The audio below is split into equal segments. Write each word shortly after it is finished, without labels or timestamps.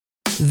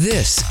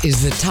This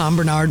is the Tom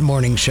Barnard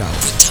Morning Show.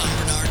 The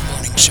Tom Barnard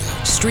Morning Show.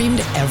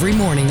 Streamed every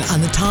morning on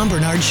the Tom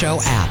Barnard Show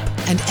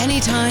app and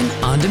anytime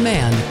on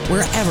demand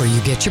wherever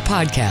you get your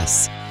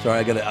podcasts. Sorry,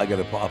 I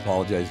gotta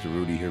apologize to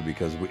Rudy here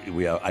because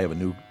I have a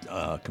new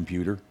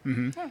computer,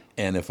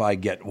 and if I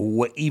get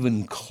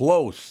even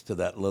close to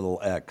that little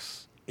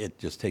X, it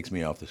just takes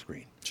me off the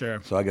screen.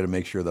 Sure. So I got to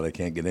make sure that I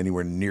can't get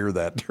anywhere near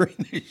that during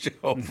the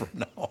show from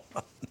now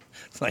on.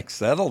 It's like,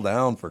 settle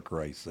down for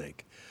Christ's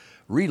sake,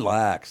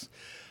 relax.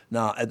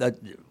 Now,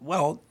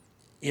 what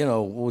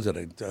was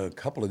it? A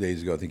couple of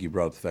days ago, I think you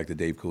brought up the fact that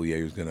Dave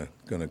Coulier was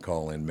gonna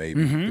call in,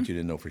 maybe, but you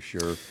didn't know for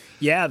sure.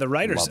 Yeah, the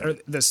writers,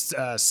 this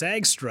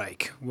SAG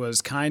strike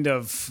was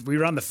we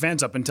were on the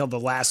fence up until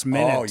the last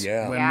minute. Oh,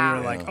 yeah. When we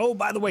were like, oh,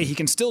 by the way, he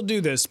can still do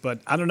this,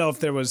 but I don't know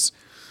if there was,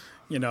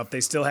 if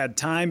they still had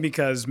time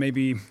because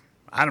maybe,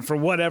 for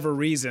whatever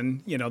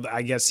reason,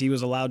 I guess he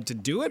was allowed to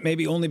do it,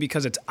 maybe only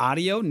because it's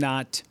audio,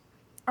 not.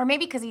 Or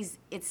maybe because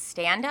it's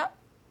stand-up.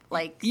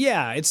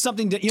 Yeah, it's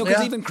something that,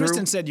 because even true.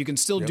 Kristen said you can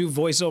still do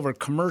voiceover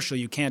commercial,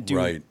 you can't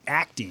do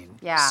acting.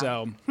 Yeah.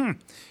 So,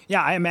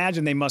 yeah, I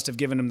imagine they must have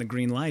given him the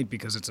green light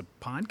because it's a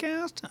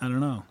podcast. I don't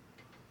know.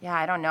 Yeah,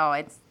 I don't know.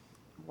 It's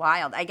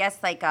wild. I guess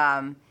they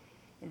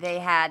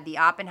had the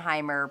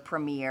Oppenheimer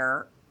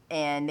premiere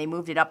and they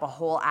moved it up a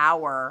whole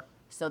hour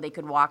so they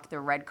could walk the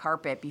red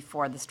carpet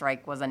before the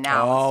strike was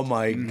announced. Oh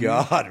my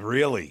God,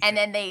 really? And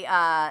then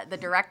the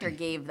director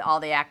gave all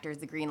the actors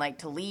the green light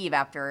to leave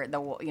after they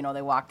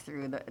walked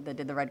through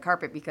did the red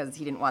carpet because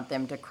he didn't want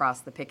them to cross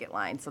the picket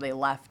line. So they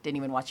left, didn't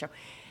even watch the show.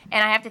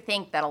 And I have to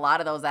think that a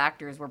lot of those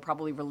actors were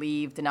probably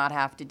relieved to not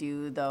have to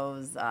do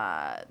those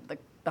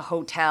the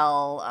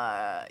hotel,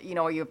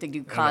 where you have to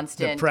do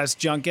constant. The press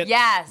junket?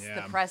 Yes,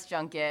 Yeah. the press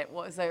junket.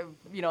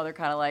 They're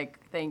kind of like,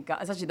 thank God,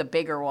 especially the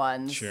bigger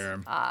ones. Sure.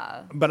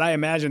 But I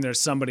imagine there's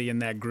somebody in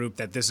that group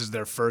that this is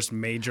their first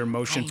major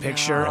motion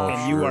picture,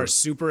 and you are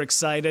super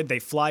excited. They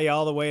fly you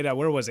all the way to,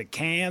 where was it,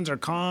 Cannes or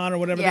Cannes or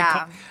whatever they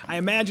call it. I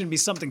imagine it'd be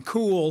something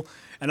cool.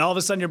 And all of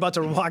a sudden, you're about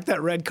to walk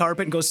that red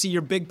carpet and go see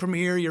your big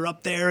premiere. You're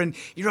up there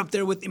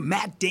with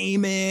Matt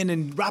Damon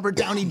and Robert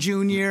Downey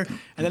Jr. And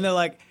then they're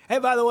like, hey,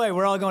 by the way,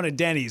 we're all going to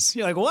Denny's.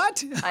 You're like,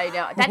 what? I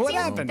know. What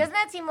happened? Doesn't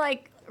that seem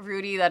like,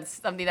 Rudy, that's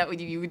something that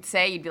you would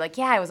say? You'd be like,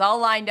 yeah, I was all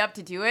lined up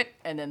to do it.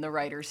 And then the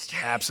writers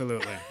strike.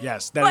 Absolutely.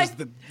 Yes. That is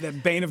the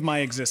bane of my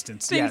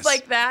existence. Things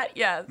like that,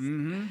 yes.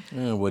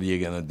 Mm-hmm. What are you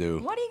going to do?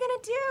 What are you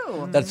going to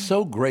do? That's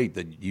so great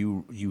that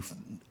you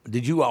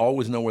did you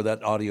always know where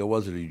that audio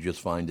was, or did you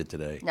just find it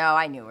today? No,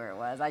 I knew where it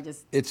was.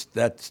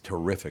 That's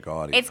terrific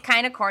audio. It's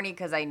kind of corny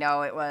because I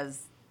know it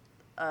was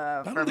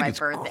for my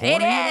birthday.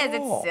 Corny It is.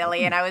 It's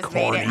silly, and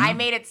I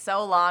made it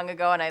so long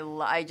ago, and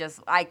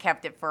I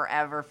kept it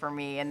forever for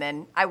me. And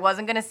then I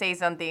wasn't gonna say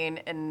something,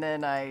 and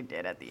then I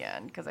did at the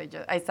end because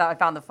I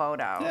found the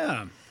photo.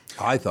 Yeah.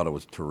 I thought it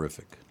was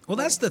terrific. Well,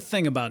 that's the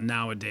thing about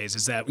nowadays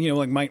is that,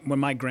 when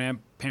my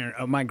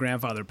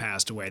grandfather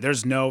passed away,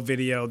 there's no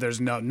video, there's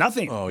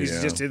nothing. Oh,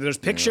 yeah. There's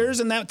pictures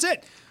and that's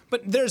it.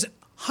 But there's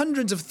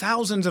hundreds of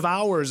thousands of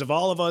hours of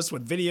all of us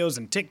with videos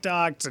and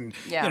TikToks and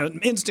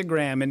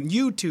Instagram and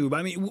YouTube.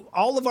 I mean,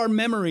 all of our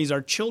memories,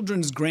 our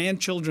children's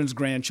grandchildren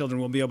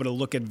will be able to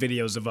look at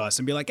videos of us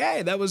and be like,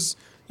 hey, that was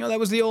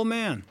the old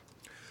man.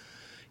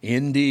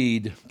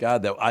 Indeed.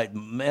 God,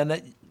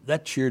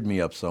 that cheered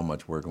me up so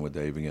much working with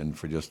Dave again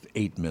for just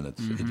 8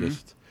 minutes.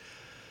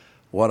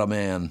 What a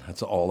man.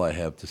 That's all I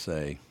have to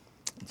say.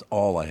 That's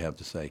all I have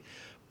to say.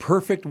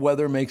 Perfect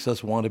weather makes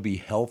us want to be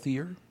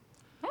healthier.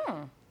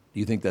 Do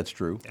you think that's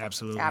true?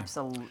 Absolutely.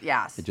 Absolutely,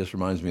 yes. It just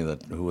reminds me of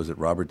that, who was it,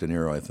 Robert De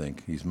Niro, I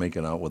think. He's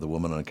making out with a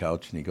woman on a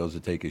couch, and he goes to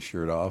take his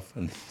shirt off,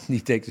 and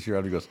he takes his shirt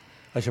off, and he goes,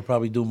 I should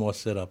probably do more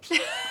sit-ups.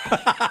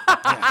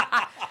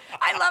 I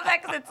love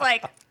that because it's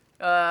like,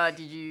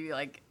 did you,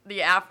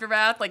 the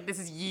aftermath? This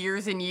is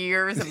years and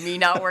years of me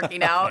not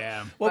working out.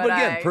 Yeah. Well, but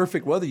again,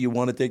 perfect weather, you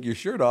want to take your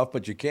shirt off,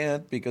 but you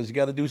can't because you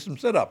got to do some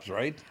sit-ups,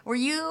 right? Were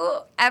you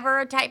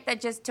ever a type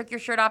that just took your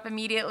shirt off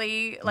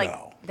immediately?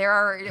 No.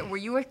 Were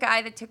you a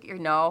guy that took your,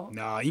 no?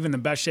 No, even the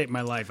best shape of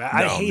my life.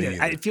 I hate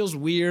it. It feels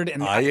weird.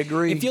 And I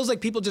agree. It feels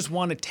like people just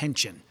want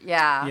attention.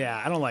 Yeah.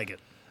 Yeah, I don't like it.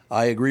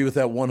 I agree with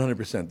that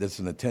 100%. This is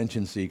an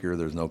attention seeker.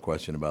 There's no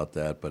question about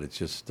that. But it's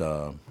just,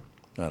 I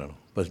don't know.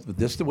 But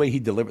this is the way he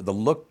delivered, the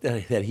look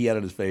that he had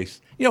on his face.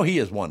 He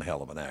is one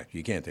hell of an actor.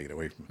 You can't take it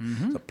away from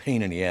him. It's a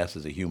pain in the ass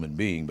as a human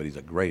being, but he's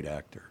a great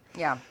actor.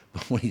 Yeah.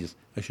 But when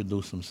I should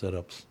do some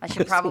sit-ups. I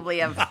should probably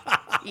have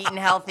eaten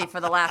healthy for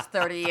the last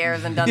 30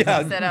 years and done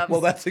some sit-ups. Well,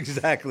 that's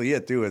exactly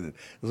it, too. It's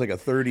like a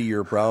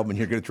 30-year problem, and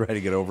you're going to try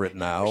to get over it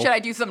now. Should I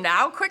do some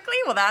now quickly?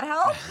 Will that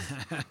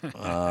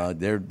help?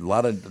 There's a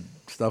lot of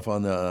stuff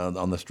on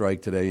the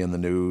strike today in the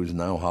news.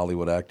 Now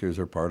Hollywood actors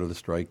are part of the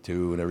strike,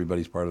 too, and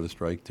everybody's part of the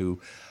strike, too.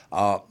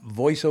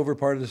 Voiceover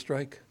part of the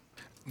strike?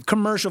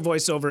 Commercial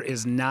voiceover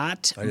is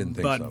not, I didn't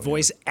think but so,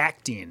 voice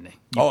acting.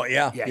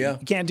 Yeah. You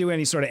can't do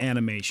any sort of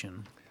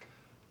animation.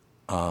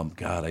 God,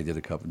 I did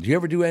a couple. Did you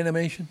ever do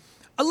animation?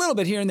 A little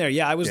bit here and there.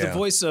 Yeah, I was the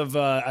voice of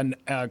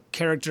a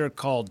character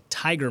called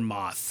Tiger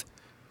Moth,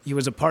 He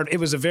was a part. It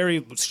was a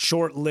very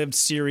short-lived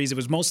series. It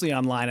was mostly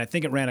online. I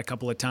think it ran a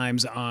couple of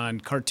times on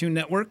Cartoon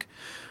Network.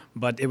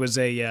 But it was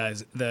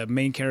the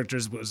main character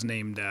was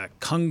named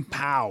Kung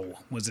Pao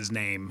was his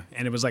name.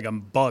 And it was like a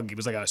bug. It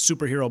was like a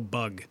superhero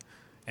bug.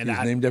 And He's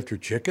named after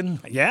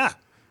chicken? Yeah.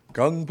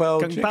 Kung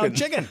Pao chicken. Kung Pao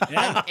chicken.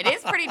 Yeah. It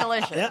is pretty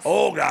delicious. Yeah.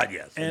 Oh, God,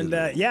 yes. And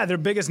their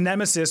biggest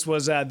nemesis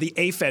was the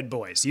Aphid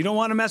boys. You don't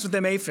want to mess with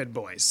them Aphid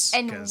boys.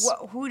 And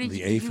who did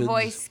you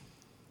voice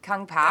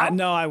Kung Pao?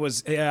 No, I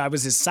was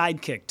his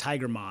sidekick,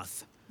 Tiger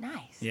Moth.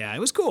 Nice. Yeah, it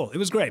was cool. It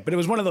was great. But it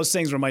was one of those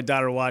things where my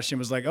daughter watched and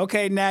was like,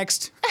 okay,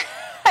 next.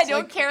 I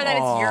don't care that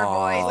it's your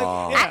voice.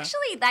 Like, yeah.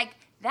 Actually,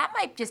 that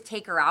might just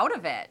take her out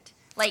of it.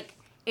 Like,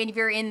 and if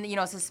you're in,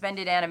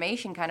 suspended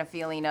animation kind of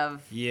feeling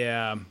of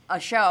a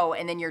show,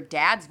 and then your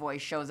dad's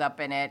voice shows up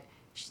in it,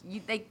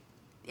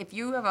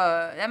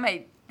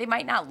 they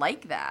might not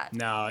like that.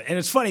 No, and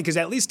it's funny because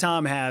at least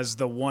Tom has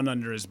the one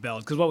under his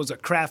belt. Because what was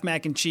it, Kraft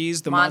Mac and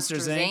Cheese, the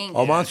Monsters Inc.?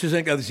 Oh, Monsters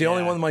Inc. That's the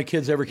only one my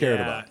kids ever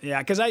cared about. Yeah,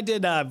 because I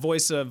did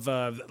voice of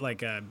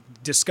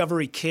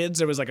Discovery Kids.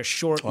 There was like a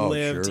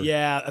short-lived,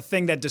 a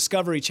thing that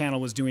Discovery Channel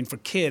was doing for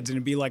kids, and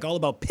it'd be like all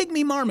about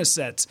pygmy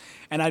marmosets.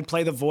 And I'd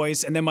play the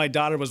voice, and then my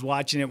daughter was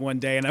watching it one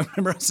day, and I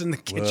remember I was in the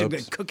kitchen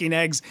cooking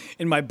eggs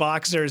in my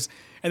boxers,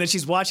 and then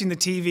she's watching the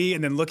TV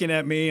and then looking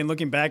at me and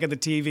looking back at the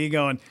TV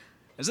going,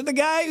 is it the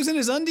guy who's in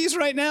his undies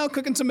right now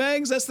cooking some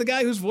eggs? That's the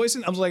guy who's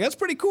voicing. I was like, that's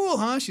pretty cool,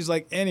 huh? She's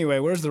like, anyway,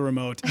 where's the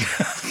remote?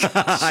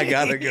 I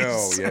gotta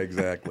go. Yeah,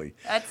 exactly.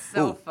 That's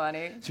so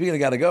funny. Speaking of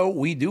gotta go,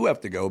 we do have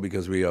to go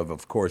because we have,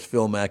 of course,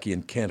 Phil Mackey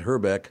and Kent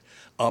Hrbek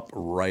up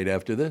right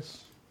after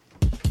this.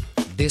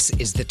 This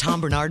is the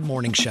Tom Barnard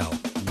Morning Show.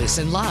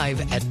 Listen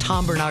live at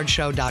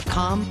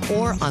tombernardshow.com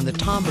or on the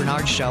Tom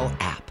Barnard Show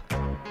app.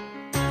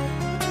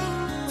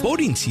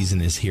 Boating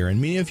season is here,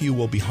 and many of you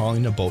will be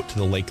hauling a boat to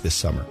the lake this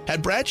summer.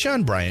 At Bradshaw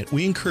 & Bryant,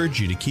 we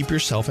encourage you to keep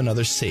yourself and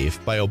others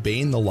safe by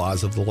obeying the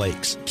laws of the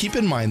lakes. Keep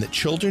in mind that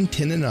children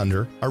 10 and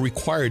under are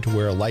required to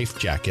wear a life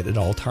jacket at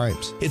all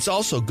times. It's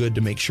also good to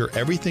make sure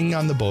everything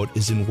on the boat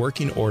is in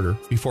working order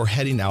before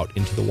heading out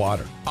into the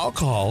water.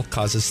 Alcohol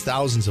causes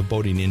thousands of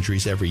boating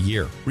injuries every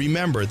year.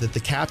 Remember that the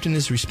captain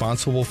is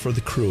responsible for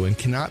the crew and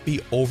cannot be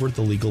over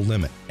the legal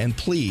limit. And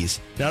please,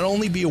 not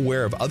only be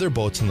aware of other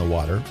boats in the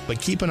water,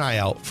 but keep an eye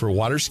out for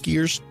water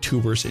skiers,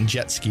 tubers, and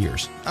jet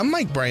skiers. I'm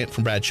Mike Bryant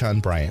from Bradshaw &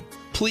 Bryant.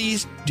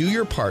 Please do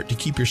your part to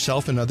keep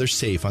yourself and others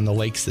safe on the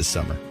lakes this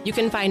summer. You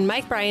can find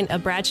Mike Bryant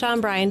at Bradshaw &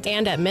 Bryant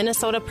and at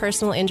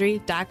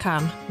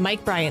MinnesotaPersonalInjury.com.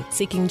 Mike Bryant,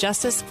 seeking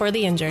justice for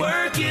the injured.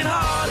 Working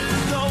hard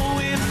and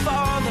going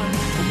farther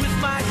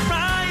with Mike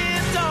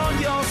Bryant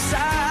on your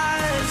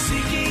side.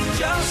 Seeking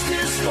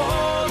justice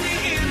for the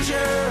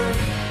injured.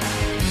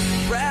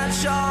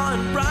 Bradshaw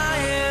 &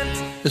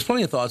 Bryant. There's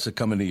plenty of thoughts that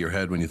come into your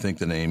head when you think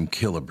the name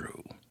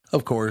Killebrew.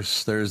 Of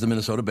course, there's the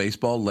Minnesota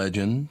baseball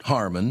legend,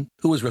 Harmon,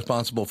 who was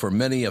responsible for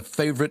many a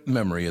favorite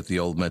memory at the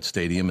old Met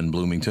Stadium in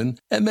Bloomington,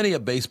 and many a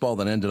baseball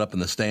that ended up in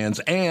the stands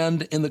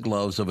and in the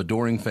gloves of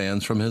adoring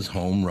fans from his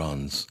home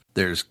runs.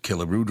 There's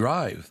Killebrew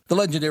Drive, the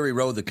legendary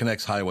road that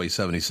connects Highway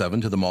 77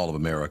 to the Mall of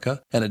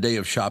America, and a day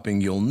of shopping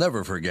you'll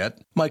never forget.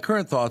 My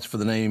current thoughts for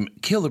the name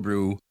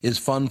Killebrew is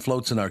fun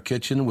floats in our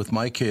kitchen with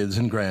my kids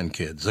and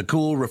grandkids, a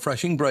cool,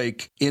 refreshing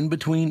break in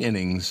between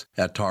innings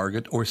at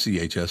Target or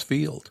CHS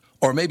Field.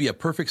 Or maybe a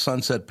perfect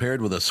sunset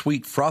paired with a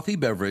sweet, frothy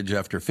beverage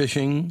after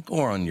fishing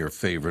or on your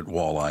favorite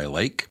walleye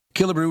lake.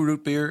 Killebrew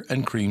root beer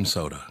and cream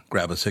soda.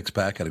 Grab a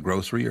six-pack at a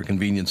grocery or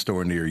convenience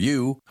store near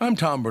you. I'm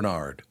Tom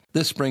Barnard.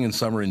 This spring and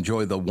summer,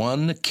 enjoy the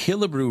one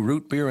Killebrew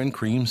root beer and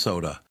cream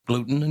soda.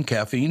 Gluten and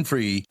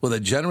caffeine-free with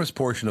a generous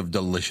portion of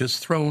delicious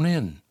thrown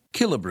in.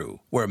 Killebrew,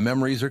 where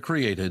memories are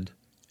created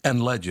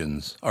and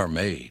legends are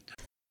made.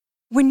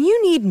 When you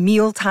need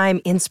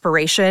mealtime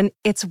inspiration,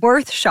 it's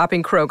worth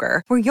shopping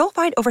Kroger, where you'll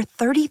find over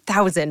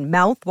 30,000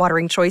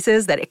 mouth-watering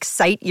choices that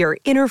excite your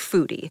inner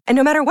foodie. And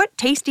no matter what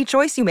tasty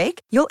choice you make,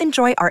 you'll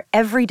enjoy our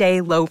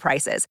everyday low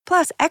prices,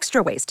 plus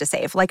extra ways to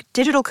save, like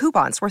digital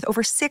coupons worth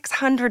over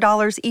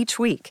 $600 each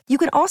week. You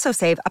can also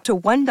save up to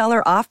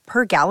 $1 off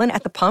per gallon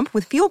at the pump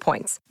with fuel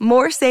points.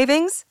 More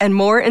savings and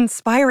more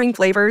inspiring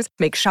flavors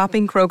make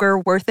shopping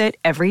Kroger worth it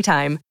every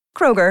time.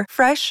 Kroger,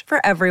 fresh for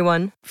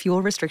everyone.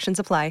 Fuel restrictions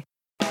apply.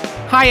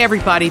 Hi,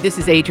 everybody. This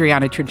is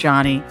Adriana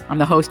Trajani. I'm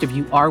the host of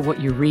You Are What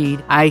You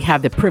Read. I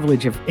have the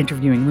privilege of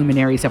interviewing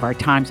luminaries of our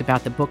times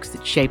about the books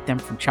that shaped them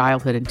from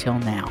childhood until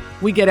now.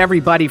 We get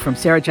everybody from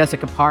Sarah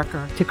Jessica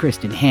Parker to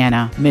Kristen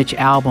Hanna, Mitch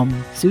Albom,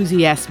 Susie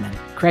Essman,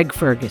 Craig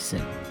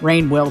Ferguson,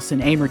 Rainn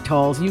Wilson, Amor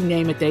Tolls, you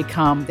name it, they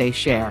come, they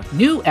share.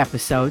 New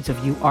episodes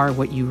of You Are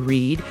What You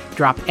Read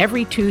drop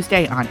every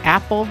Tuesday on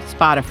Apple,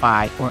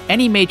 Spotify, or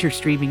any major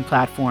streaming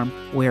platform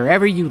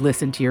wherever you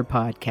listen to your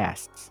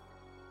podcasts.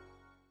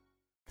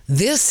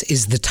 This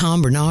is the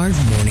Tom Barnard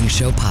Morning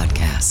Show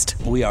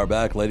podcast. We are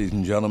back, ladies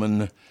and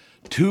gentlemen.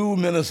 Two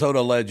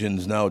Minnesota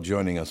legends now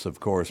joining us, of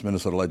course.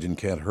 Minnesota legend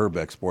Kent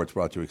Hrbek, sports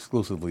brought to you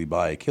exclusively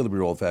by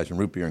Killebrew Old Fashioned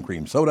Root Beer and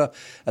Cream Soda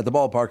at the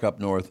ballpark up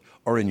north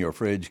or in your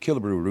fridge.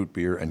 Killebrew Root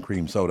Beer and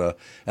Cream Soda,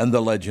 and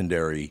the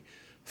legendary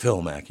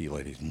Phil Mackey,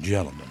 ladies and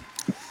gentlemen.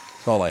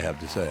 That's all I have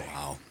to say.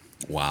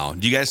 Wow.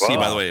 Do you guys see,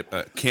 by the way,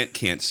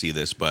 can't see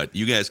this, but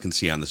you guys can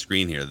see on the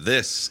screen here,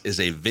 this is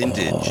a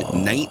vintage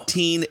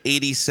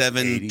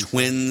 1987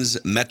 Twins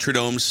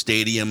Metrodome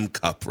Stadium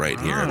Cup right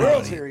here.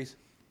 World Series.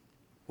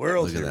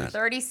 World Series.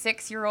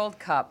 36-year-old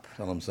cup. That's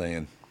all I'm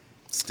saying.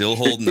 Still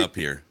holding up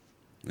here.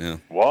 Yeah.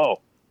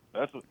 Wow.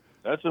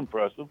 That's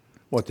impressive.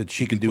 What, that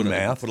she can do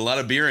math? Put a lot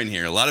of beer in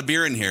here. A lot of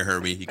beer in here,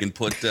 Herbie. You can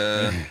put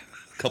a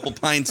couple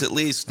pints at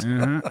least.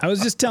 I was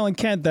just telling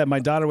Kent that my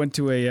daughter went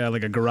to a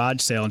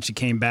garage sale and she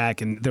came back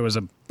and there was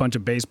a bunch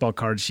of baseball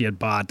cards she had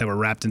bought that were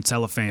wrapped in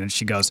cellophane, and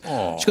she goes,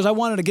 I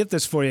wanted to get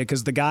this for you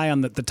because the guy on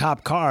the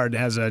top card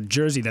has a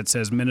jersey that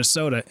says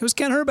Minnesota. It was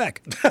Kent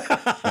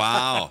Hrbek.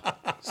 Wow.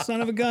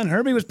 Son of a gun.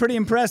 Herbie was pretty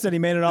impressed that he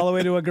made it all the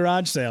way to a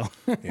garage sale.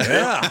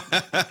 Yeah.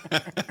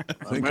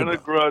 I'm in a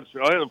garage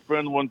sale. I had a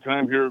friend one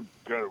time here,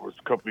 God, it was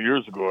a couple of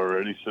years ago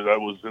already, said I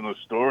was in a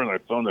store and I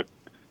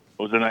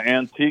was in an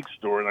antique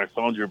store and I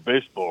found your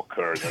baseball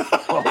card. I said,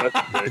 oh,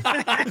 that's great.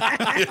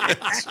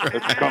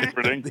 That's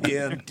comforting. The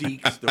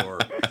antique store.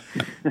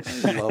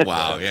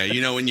 Wow, yeah.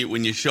 You know, when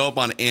you show up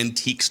on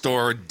antique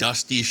store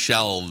dusty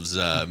shelves,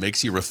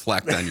 makes you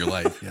reflect on your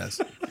life. Yes,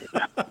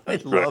 I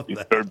love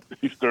that.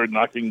 You start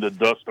knocking the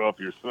dust off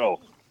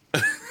yourself.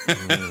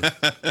 I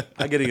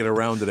got to get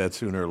around to that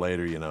sooner or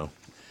later.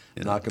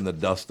 Knocking the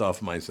dust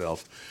off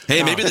myself.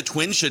 Hey, maybe the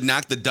Twins should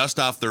knock the dust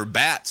off their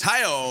bats.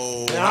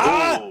 Hi-oh.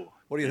 Ah!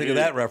 What do you think of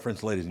that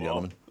reference, ladies and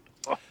gentlemen?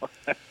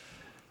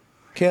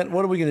 Kent,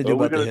 what are we going to do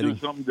about the hitting? We're going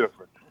to do something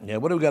different. Yeah,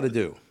 what do we got to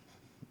do?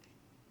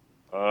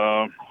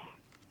 I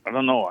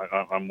don't know.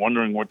 I'm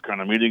wondering what kind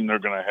of meeting they're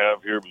going to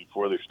have here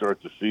before they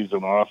start the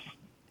season off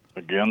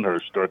again or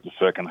start the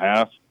second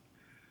half.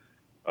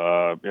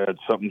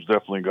 Something's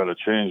definitely got to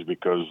change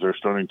because they're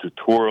starting to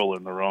twirl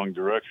in the wrong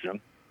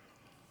direction.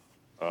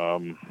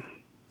 You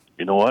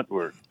know what?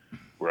 We're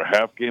a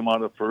half game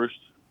out of first.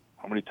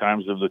 How many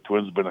times have the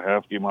Twins been a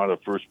half game out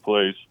of first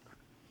place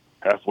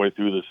halfway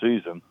through the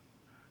season?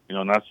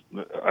 I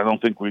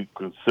don't think we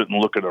could sit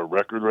and look at our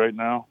record right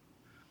now.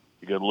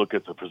 You got to look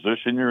at the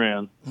position you're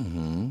in,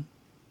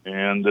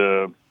 and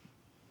go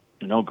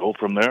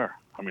from there.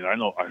 I mean, I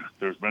know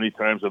there's many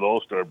times at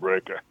All-Star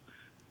break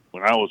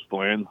when I was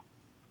playing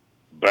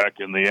back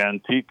in the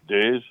antique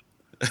days,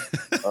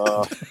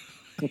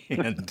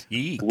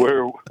 antique,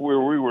 where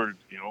we were,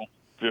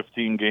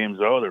 15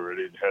 games out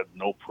already and had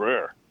no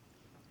prayer.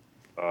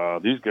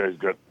 These guys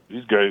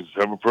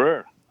have a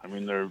prayer. I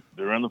mean, they're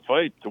in the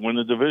fight to win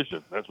the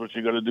division. That's what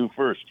you got to do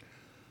first,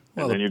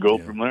 and then you go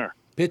from there.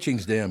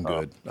 Pitching's damn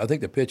good. I think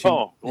the pitching.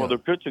 Oh, well, their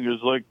pitching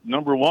is like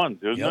number one,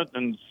 isn't it?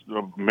 And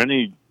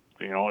many,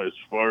 as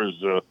far as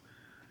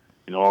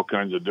all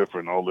kinds of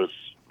different, all this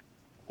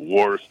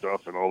war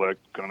stuff and all that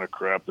kind of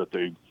crap that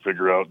they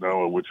figure out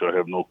now, which I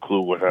have no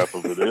clue what half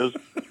of it is.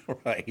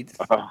 Right.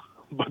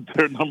 But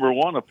they're number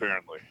one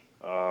apparently,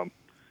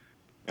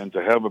 and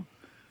to have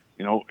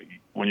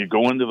when you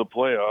go into the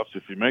playoffs,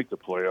 if you make the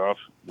playoffs,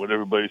 what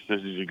everybody says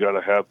is you got to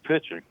have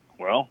pitching.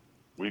 Well,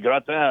 we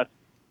got that,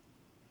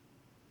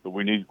 but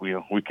we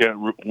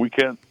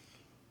can't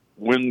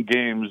win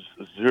games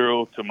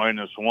 0 to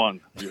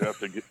 -1. You have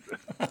to get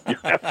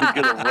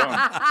a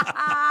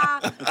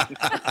run.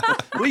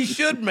 We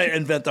should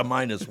invent a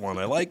 -1.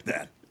 I like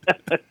that.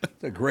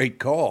 It's a great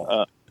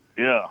call.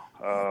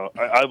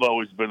 I've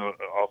always been an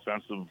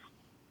offensive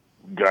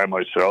guy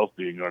myself,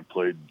 being I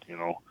played,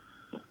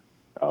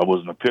 I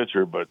wasn't a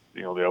pitcher, but,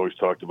 they always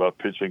talked about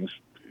pitching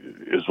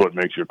is what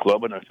makes your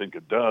club, and I think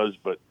it does,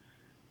 but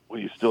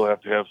you still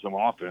have to have some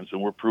offense,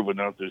 and we're proving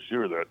out this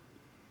year that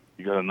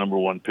you got a number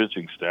one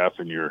pitching staff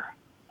and you're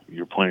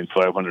playing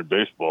 500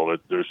 baseball,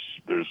 that there's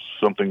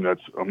something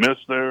that's amiss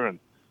there, and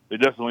they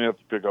definitely have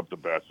to pick up the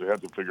bats. They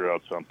have to figure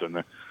out something.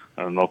 I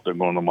don't know if they're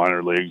going to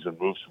minor leagues and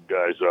move some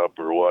guys up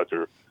or what,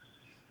 or,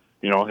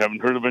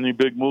 haven't heard of any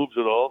big moves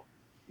at all.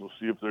 We'll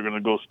see if they're going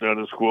to go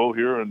status quo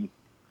here and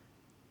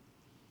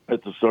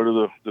at the start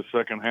of the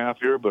second half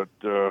here, but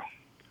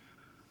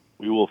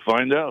we will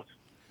find out.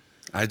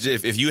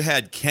 If you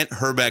had Kent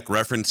Hrbek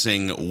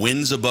referencing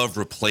wins above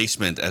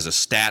replacement as a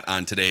stat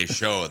on today's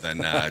show,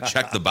 then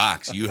check the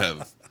box. You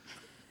have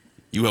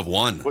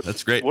won.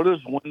 That's great. What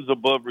is wins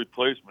above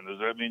replacement? Does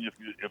that mean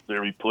if they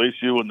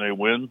replace you and they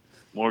win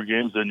more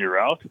games than you're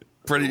out?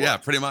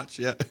 Pretty much,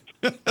 yeah.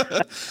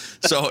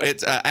 So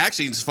it's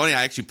it's funny.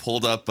 I actually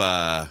pulled up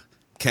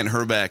Kent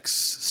Hrbek's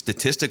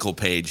statistical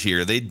page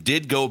here. They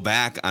did go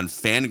back on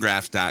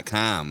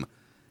Fangraphs.com.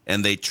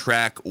 And they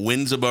track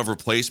wins above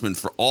replacement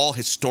for all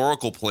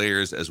historical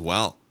players as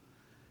well.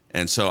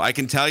 And so I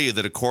can tell you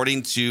that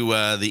according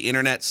to the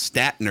internet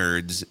stat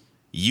nerds,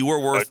 you were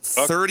worth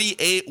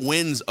 38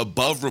 wins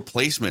above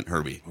replacement,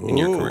 Herbie, in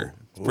your career.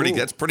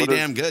 That's pretty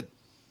damn good.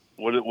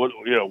 What is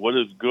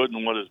good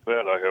and what is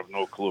bad? I have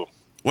no clue.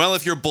 Well,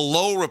 if you're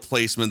below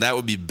replacement, that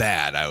would be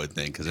bad, I would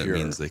think, because that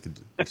means they could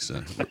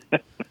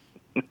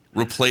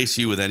replace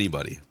you with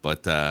anybody.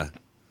 But I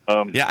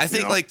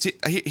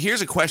think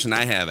here's a question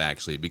I have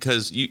actually,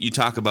 because you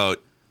talk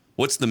about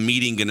what's the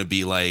meeting going to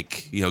be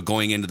like,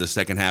 going into the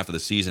second half of the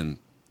season.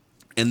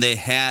 and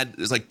it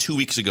was like 2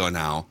 weeks ago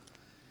now,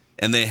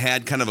 and they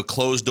had kind of a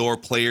closed-door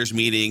players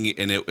meeting,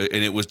 and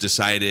it was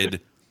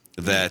decided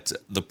that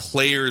the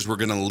players were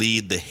going to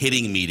lead the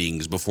hitting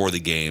meetings before the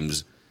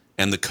games,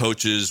 and the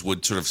coaches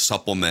would sort of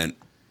supplement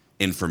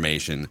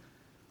information.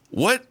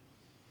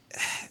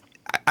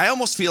 I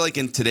almost feel like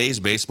in today's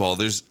baseball,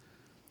 there's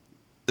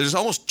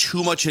almost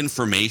too much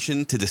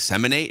information to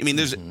disseminate. I mean,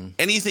 there's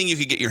anything you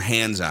could get your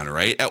hands on,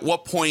 right? At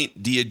what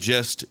point do you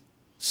just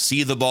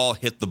see the ball,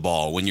 hit the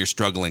ball when you're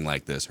struggling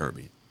like this,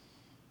 Herbie?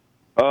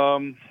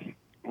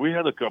 We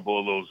had a couple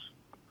of those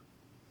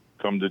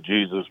come to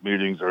Jesus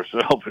meetings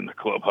ourselves in the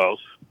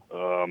clubhouse,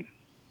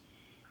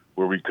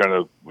 where we'd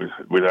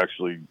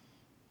actually,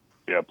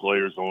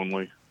 players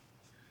only.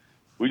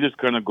 We just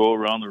kind of go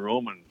around the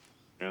room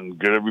and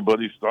get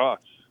everybody's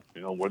thoughts.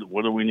 You know,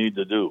 what do we need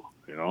to do?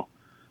 You know,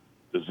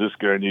 does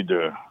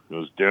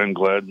Dan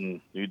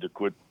Gladden need to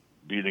quit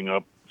beating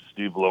up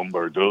Steve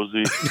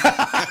Lombardozzi?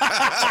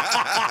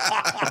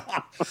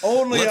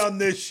 Only on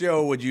this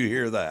show would you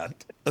hear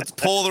that. Let's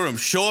poll the room.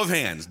 Show of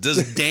hands.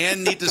 Does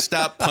Dan need to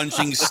stop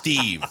punching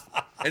Steve?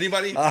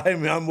 Anybody?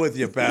 I'm with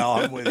you, pal.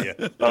 I'm with you.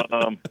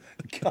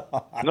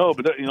 No,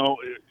 but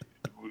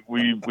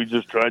we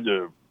just tried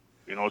to,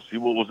 see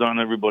what was on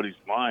everybody's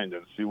mind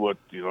and see what,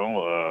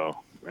 are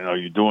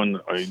you doing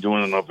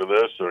enough of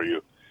this? Or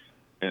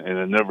and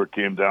it never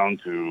came down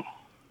to,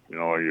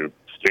 are you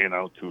staying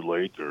out too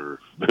late or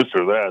this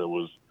or that? It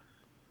was,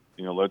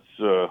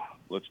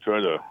 let's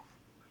try to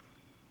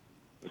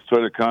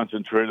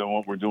concentrate on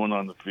what we're doing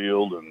on the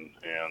field and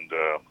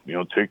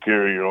take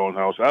care of your own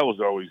house.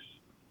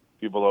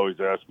 People always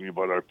ask me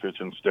about our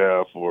pitching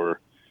staff or,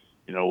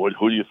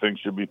 who do you think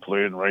should be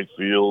playing right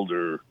field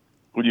or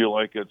who do you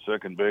like at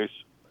second base?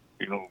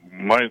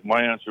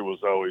 My answer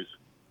was always,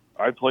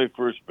 I play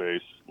first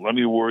base. Let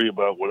me worry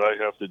about what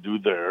I have to do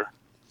there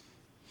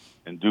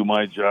and do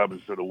my job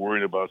instead of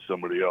worrying about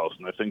somebody else.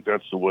 And I think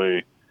that's the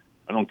way.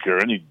 I don't care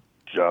any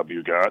job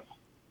you got.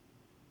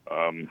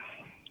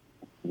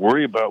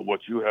 Worry about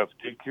what you have.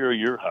 Take care of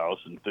your house,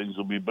 and things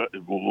will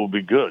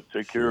be good.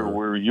 Take care of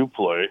where you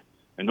play,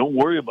 and don't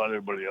worry about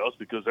everybody else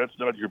because that's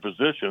not your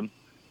position.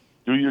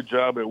 Do your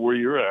job at where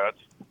you're at,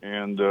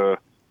 and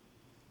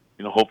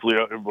hopefully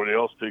everybody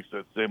else takes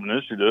that same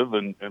initiative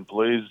and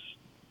plays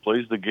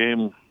the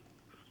game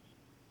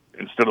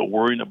instead of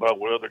worrying about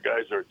what other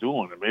guys are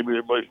doing. And maybe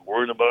everybody's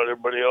worrying about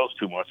everybody else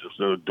too much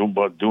instead of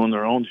doing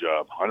their own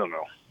job. I don't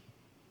know.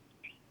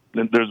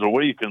 Then there's a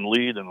way you can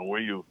lead and a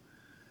way you.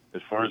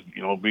 As far as,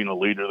 being a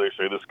leader, they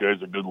say this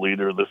guy's a good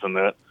leader, this and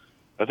that.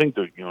 I think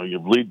that, you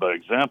lead by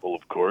example,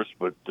 of course,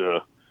 but,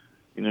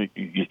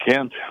 you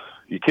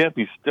can't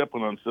be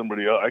stepping on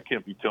somebody else. I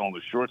can't be telling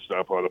the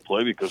shortstop how to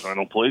play because I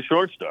don't play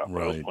shortstop.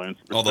 Right. I was playing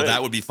Although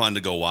that would be fun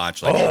to go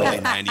watch, like early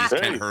 90s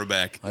Ken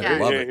Hrbek.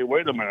 Hey,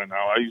 wait a minute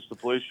now. I used to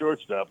play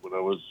shortstop when I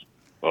was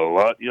a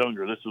lot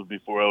younger. This was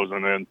before I was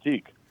an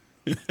antique.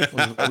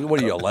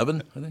 What are you,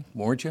 11, I think?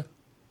 Weren't you?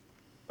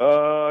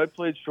 I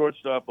played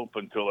shortstop up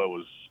until I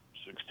was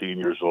 16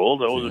 years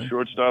old. I was a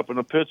shortstop and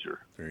a pitcher.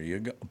 There you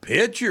go.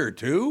 Pitcher,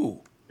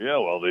 too. Yeah,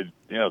 well, they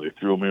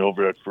threw me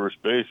over at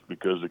first base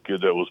because a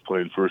kid that was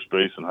playing first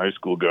base in high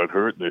school got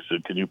hurt. And they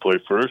said, "Can you play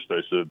first?"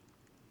 I said,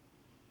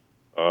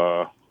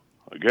 "I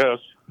guess."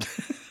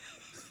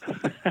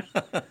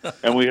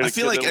 And we had. I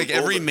feel like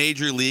every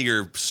major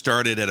leaguer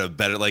started at a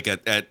better,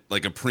 at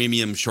a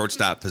premium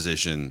shortstop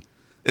position.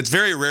 It's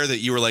very rare that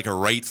you were like a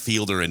right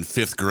fielder in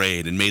 5th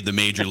grade and made the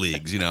major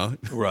leagues.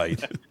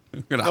 Right.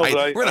 We're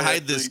gonna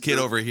hide this kid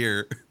over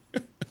here.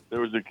 There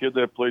was a kid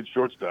that played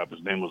shortstop.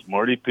 His name was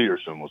Marty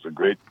Peterson. Was a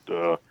great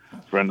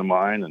friend of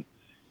mine, and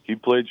he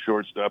played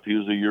shortstop. He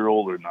was a year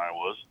older than I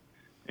was,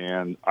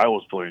 and I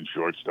was playing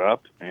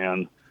shortstop.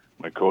 And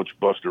my coach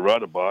Buster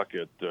Radebach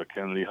at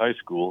Kennedy High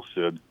School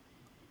said,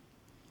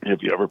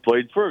 "Have you ever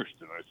played first?"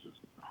 And I said,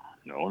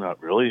 "No,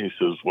 not really." He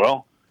says,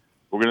 "Well,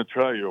 we're going to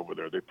try you over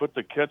there." They put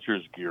the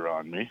catcher's gear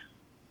on me,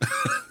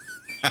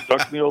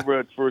 stuck me over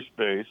at first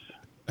base,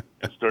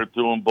 and started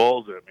throwing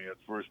balls at me at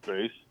first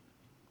base.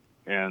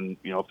 And,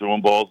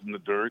 throwing balls in the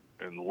dirt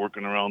and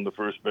working around the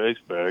first base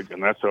bag.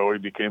 And that's how I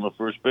became a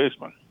first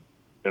baseman.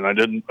 And I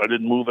didn't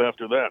move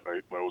after that.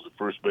 I was a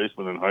first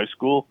baseman in high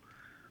school,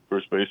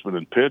 first baseman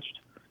and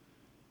pitched.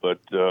 But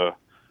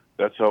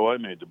that's how I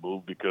made the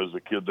move because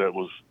the kid that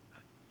was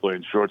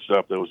playing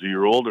shortstop that was a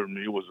year older than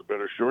me was a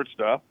better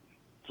shortstop.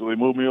 So they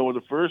moved me over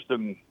to first,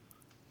 and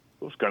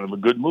it was kind of a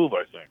good move,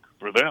 I think,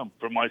 for them,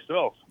 for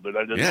myself. But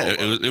I didn't. Yeah,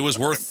 it was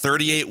worth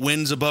 38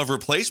 wins above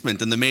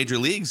replacement in the major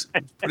leagues.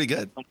 Pretty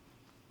good.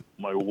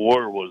 My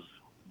WAR was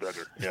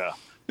better, yeah.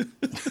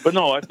 But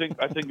no, I think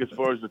as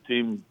far as the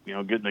team,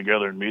 getting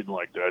together and meeting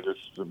like that,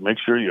 just make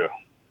sure you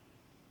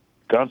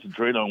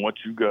concentrate on what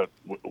you got,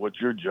 what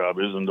your job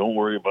is, and don't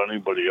worry about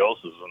anybody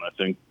else's. And I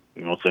think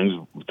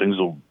things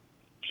will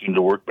seem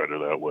to work better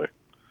that way.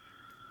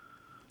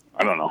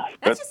 I don't know.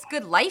 That's just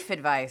good life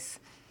advice.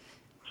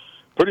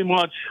 Pretty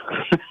much.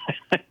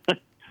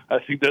 I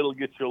think that'll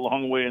get you a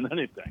long way in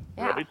anything,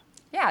 right?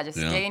 Yeah, just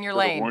stay in your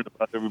lane. Don't worry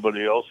about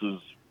everybody else's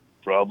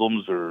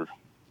problems or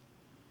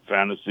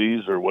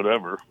fantasies or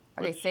whatever.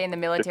 Or they say in the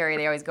military,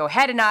 they always go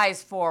head and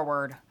eyes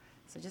forward.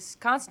 So just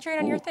concentrate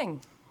on your thing.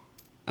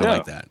 I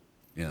like that.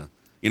 Yeah.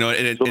 You know,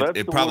 it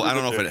probably, I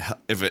don't know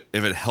if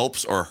it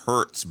helps or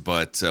hurts,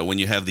 but when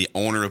you have the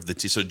owner of the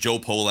team, so Joe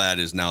Pohlad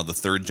is now the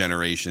third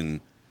generation,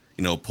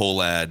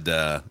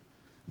 Pohlad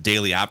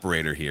daily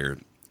operator here.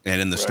 And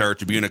in the Star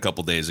Tribune a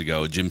couple days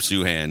ago, Jim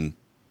Souhan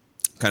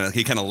kind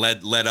of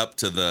led up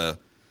to the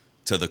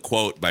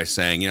quote by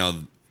saying,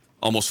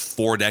 almost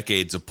 4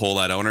 decades of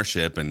Pohlad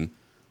ownership and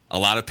a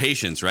lot of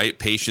patience, right?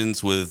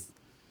 Patience with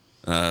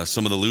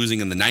some of the losing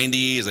in the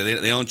 90s.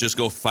 They don't just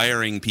go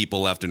firing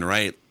people left and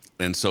right.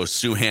 And so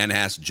Souhan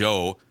asked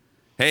Joe,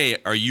 hey,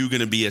 are you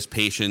going to be as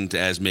patient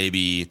as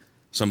maybe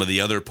some of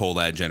the other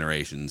Pohlad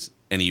generations?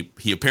 And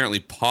he apparently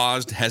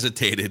paused,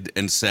 hesitated,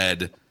 and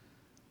said,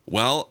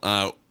 well,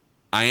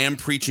 I am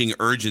preaching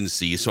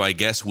urgency, so I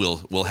guess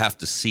we'll have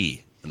to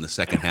see in the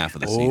second half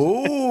of the season.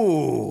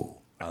 Oh,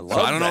 I love that.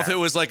 So I don't know if it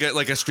was like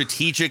a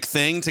strategic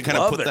thing to kind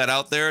of put that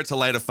out there to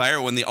light a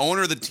fire when the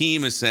owner of the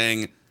team is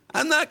saying,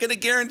 I'm not going to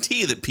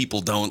guarantee that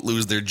people don't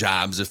lose their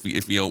jobs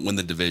if you don't win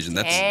the division.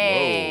 That's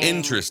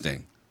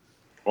interesting.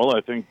 Well,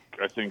 I think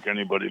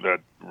anybody that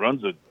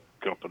runs a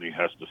company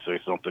has to say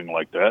something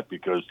like that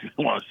because you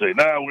don't want to say,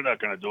 no, we're not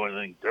going to do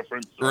anything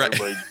different. So right.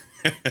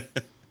 Everybody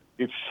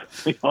keeps,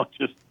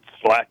 just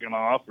slacking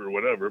off or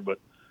whatever. But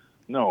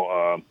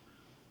no,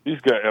 these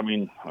guys,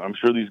 I'm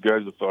sure these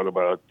guys have thought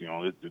about,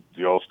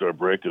 the All-Star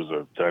break is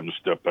a time to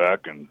step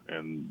back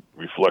and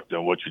reflect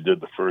on what you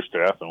did the first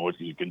half and what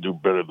you can do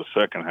better the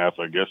second half,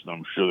 I guess. And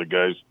I'm sure the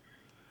guys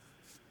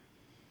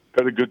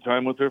had a good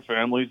time with their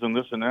families and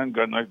this and that and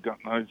got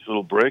a nice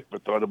little break,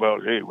 but thought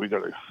about, hey, we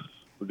got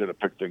to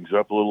pick things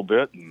up a little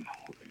bit and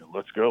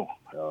let's go.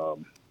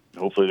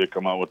 Hopefully they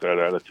come out with that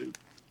attitude.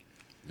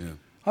 Yeah.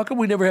 How come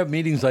we never have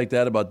meetings like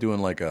that about doing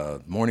like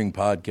a morning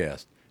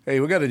podcast? Hey,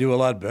 we got to do a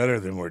lot better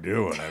than we're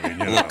doing.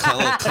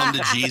 Come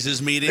to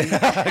Jesus meeting.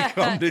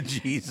 Come to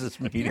Jesus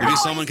meeting. Maybe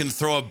someone can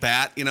throw a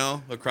bat,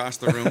 across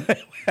the room.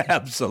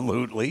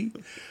 Absolutely,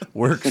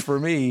 works for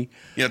me.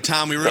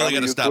 Tom, we really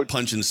got to stop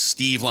punching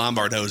Steve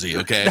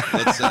Lombardozzi. Okay,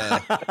 let's.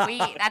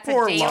 That's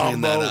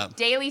a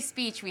daily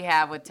speech we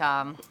have with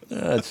Tom.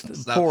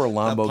 Poor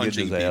Lombo gets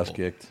his ass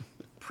kicked.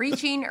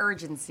 Preaching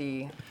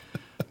urgency.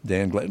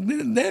 Dan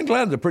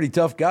Gladden's a pretty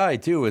tough guy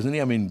too, isn't he?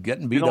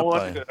 Getting beat up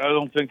by. I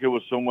don't think it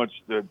was so much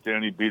that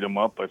Danny beat him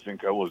up. I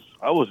think I was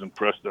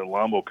impressed at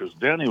Lombo because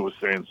Danny was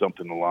saying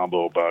something to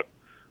Lombo about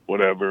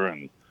whatever,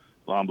 and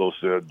Lombo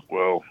said,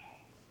 "Well,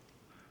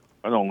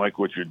 I don't like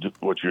what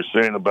you're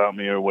saying about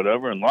me or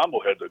whatever." And Lombo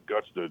had the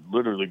guts to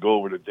literally go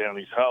over to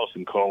Danny's house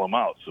and call him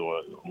out.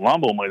 So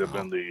Lombo might have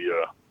been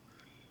the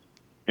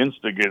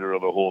instigator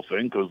of the whole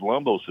thing because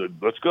Lombo said,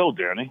 "Let's go,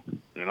 Danny."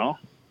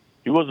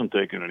 He wasn't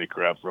taking any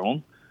crap from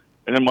him.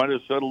 And it might have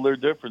settled their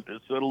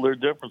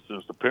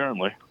differences,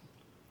 apparently.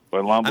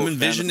 I'm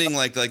envisioning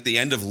like the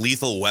end of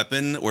Lethal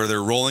Weapon, where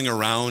they're rolling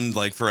around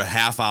like for a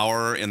half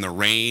hour in the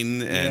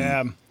rain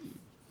and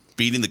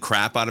beating the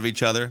crap out of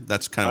each other.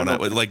 That's kind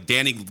of like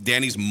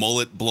Danny's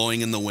mullet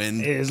blowing in the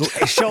wind. His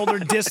shoulder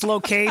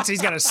dislocates.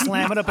 He's got to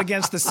slam it up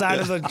against the side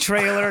of the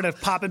trailer to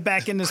pop it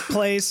back in his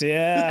place.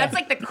 Yeah, that's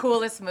like the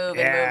coolest move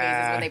in movies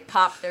is when they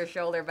pop their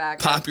shoulder back.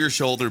 Pop your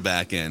shoulder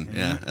back in,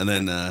 and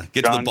then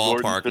get to the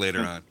ballpark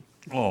later on.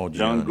 Oh,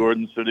 John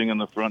Gordon sitting in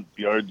the front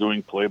yard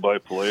doing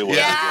play-by-play.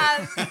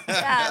 Yes.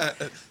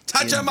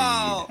 Touch them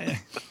all.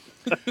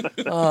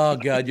 Oh,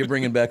 God, you're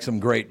bringing back some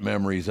great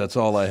memories. That's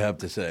all I have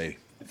to say.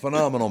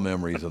 Phenomenal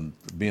memories of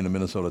being a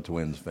Minnesota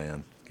Twins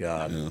fan.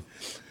 God.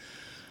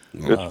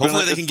 Yeah.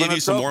 Hopefully they can give you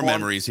some more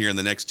memories here in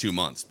the next 2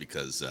 months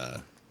because,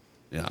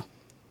 Yeah,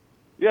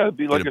 it'd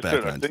be like I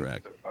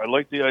said. I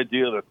like the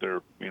idea that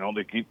they're,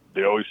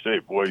 they always say,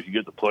 boys, you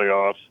get the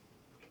playoffs,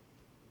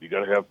 you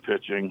got to have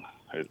pitching.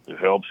 It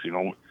helps,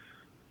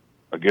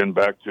 Again,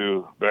 back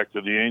to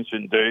the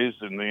ancient days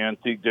and the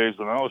antique days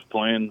when I was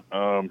playing.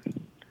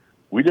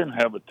 We didn't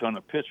have a ton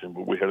of pitching,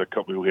 but we had a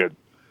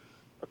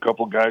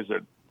couple guys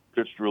that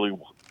pitched really,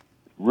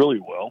 really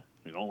well.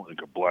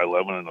 Like a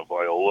Blyleven and a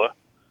Viola,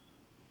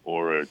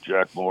 or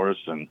Jack Morris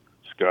and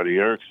Scotty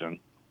Erickson.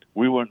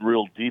 We went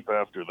real deep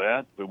after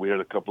that, but we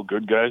had a couple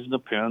good guys in the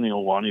pen.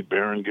 Wani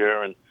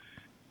Berenguer,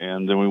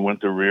 and then we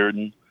went to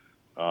Reardon.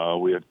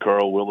 We had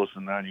Carl Willis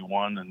in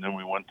 91, and then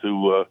we went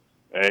to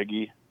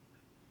Aggie.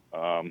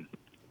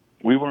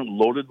 We weren't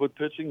loaded with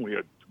pitching. We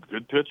had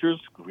good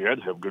pitchers. We had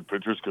to have good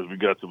pitchers because we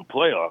got to the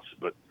playoffs.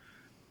 But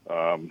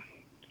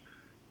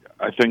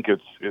I think the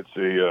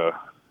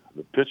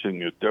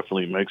pitching, it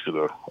definitely makes it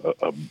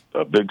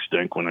a big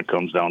stink when it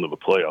comes down to the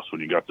playoffs.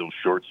 When you got those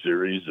short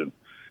series and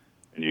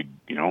you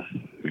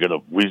got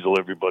to weasel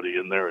everybody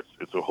in there,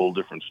 it's a whole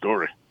different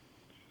story.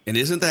 And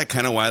isn't that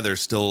kind of why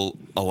there's still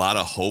a lot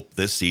of hope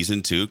this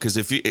season too? Because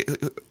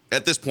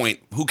at this point,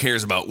 who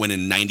cares about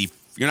winning 90?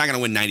 You're not going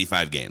to win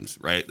 95 games,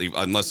 right?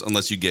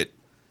 Unless you get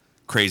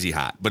crazy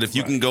hot. But if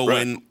you can go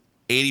win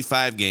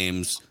 85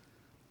 games,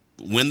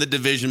 win the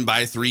division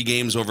by 3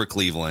 games over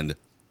Cleveland,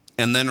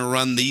 and then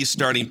run these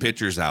starting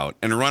pitchers out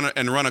and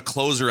run a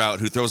closer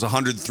out who throws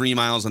 103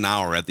 miles an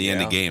hour at the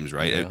end of games,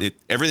 right? Yeah.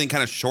 Everything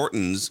kind of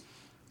shortens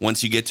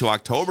once you get to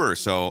October.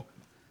 So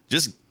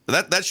just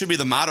that should be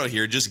the motto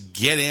here. Just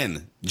get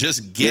in.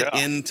 Just get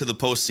into the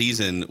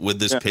postseason with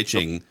this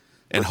pitching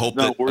and hope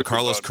that a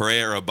Carlos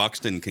Correa or a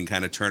Buxton can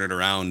kind of turn it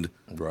around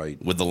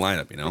with the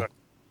lineup, you know?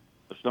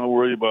 Let's not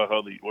worry about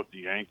what the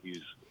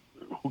Yankees,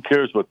 who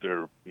cares what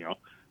they're, you know.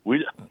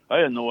 I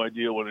had no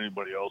idea what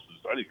anybody else's.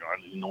 I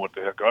didn't know what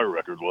the heck our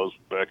record was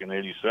back in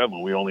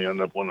 '87. We only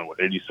ended up winning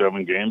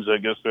 87 games, I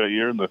guess, that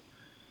year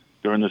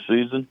during the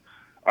season.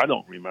 I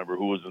don't remember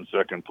who was in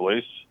second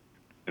place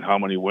and how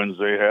many wins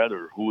they had,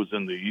 or who was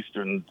in the East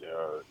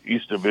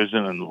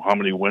Division and how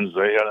many wins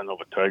they had. I know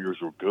the Tigers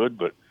were good,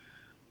 but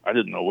I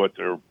didn't know what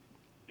their.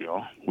 You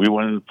know, we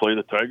went in to play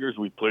the Tigers.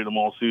 We played them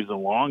all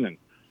season long,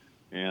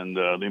 and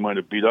they might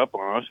have beat up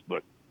on us,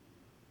 but.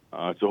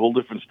 It's a whole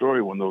different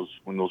story when those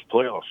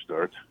playoffs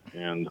start,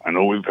 and I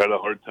know we've had a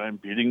hard time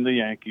beating the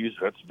Yankees.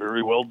 That's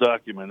very well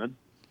documented.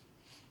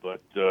 But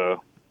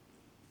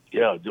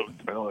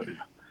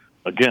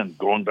again,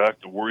 going back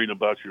to worrying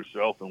about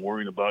yourself and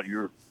worrying about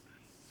your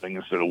thing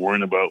instead of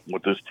worrying about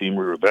what this team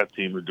or that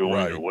team are doing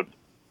or what,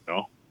 you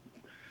know,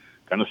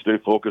 kind of stay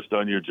focused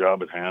on your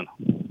job at hand.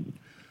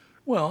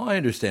 Well, I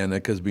understand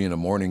that because being a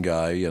morning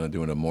guy, you know,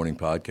 doing a morning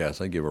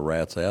podcast, I give a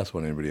rat's ass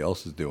what anybody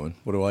else is doing.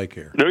 What do I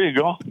care? There you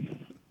go.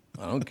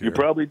 I don't care. You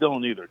probably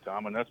don't either,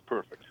 Tom, and that's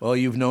perfect. Well,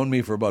 you've known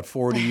me for about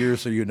 40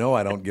 years, so you know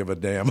I don't give a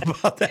damn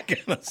about that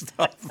kind of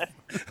stuff.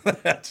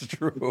 That's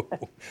true.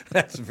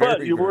 That's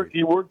very. But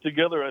you work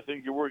together. I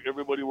think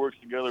everybody works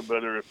together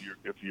better if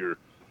you're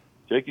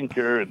taking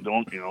care and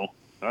don't, you know,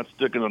 not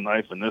sticking a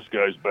knife in this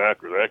guy's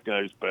back or that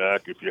guy's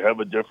back. If you have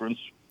a difference,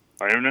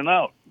 iron it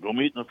out. Go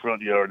meet in the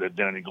front yard at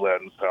Danny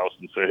Gladden's house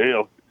and say,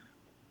 hey,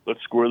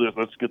 let's square this.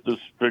 Let's get this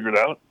figured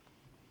out.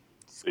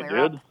 They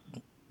did.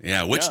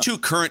 Yeah, which two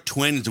current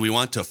Twins do we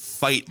want to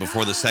fight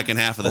before the second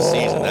half of the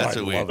season? That's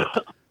what we.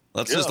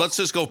 Let's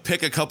just go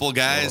pick a couple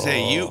guys.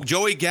 Hey, you,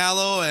 Joey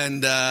Gallo,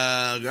 and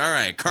all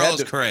right,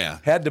 Carlos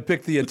Correa. Had to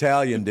pick the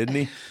Italian, didn't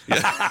he?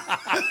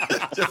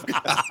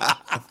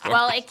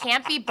 Well, it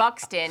can't be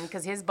Buxton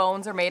because his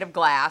bones are made of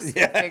glass.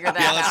 We'll figure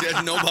that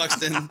out. No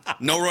Buxton,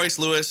 no Royce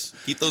Lewis.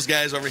 Keep those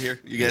guys over here.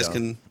 You guys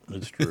can.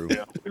 That's true. We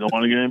don't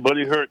want to get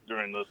anybody hurt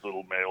during this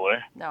little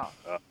melee. No.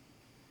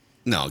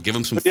 No, give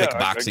them some thick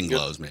boxing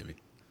gloves, maybe.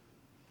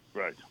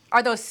 Right.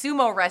 Are those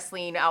sumo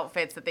wrestling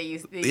outfits that they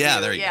use? There you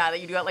go.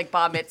 That you do at like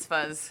bar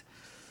mitzvahs.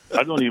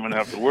 I don't even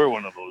have to wear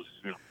one of those.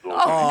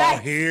 Nice.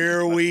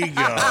 Here we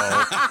go.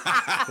 I'm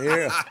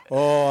in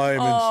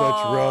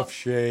such rough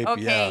shape.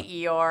 Okay,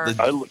 Eeyore.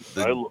 I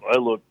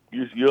look.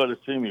 You ought to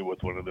see me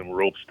with one of them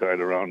ropes tied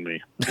around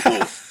me.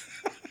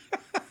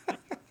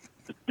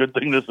 Good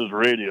thing this is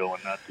radio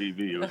and not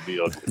TV. It would be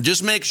ugly.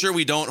 Just make sure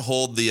we don't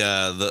hold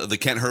the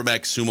Kent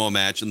Hrbek sumo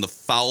match in the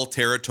foul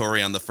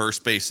territory on the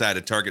first base side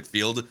of Target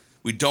Field.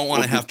 We don't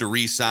want to have to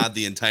resod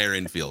the entire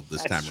infield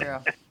this time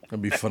around.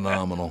 That'd be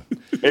phenomenal.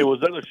 Hey, was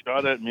that a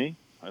shot at me?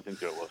 I think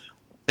that was.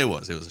 It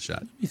was a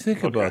shot. You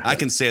think about that. I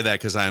can say that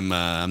because I'm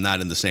not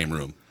in the same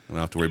room. I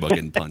don't have to worry about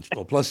getting punched.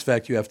 Well, plus the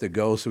fact you have to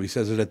go, so he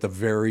says it at the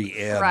very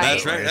end. Right.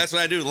 That's right. That's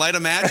what I do. Light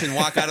a match and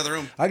walk out of the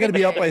room. I got to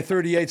be up by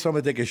 38, so I'm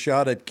going to take a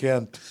shot at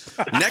Kent.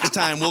 Next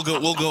time we'll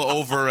go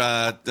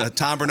over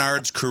Tom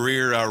Barnard's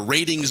career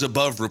ratings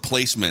above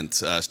replacement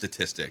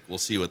statistic. We'll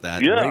see what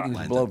that ratings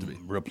above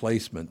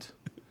replacement.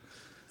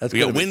 We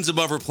got wins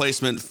above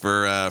replacement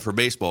for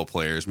baseball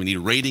players. We need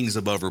ratings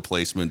above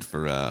replacement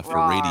for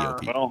radio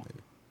people. Well,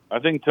 I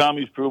think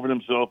Tommy's proven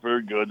himself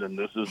very good, and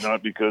this is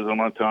not because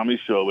I'm on Tommy's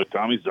show, but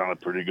Tommy's done a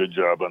pretty good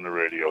job on the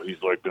radio.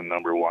 He's like the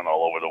number one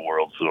all over the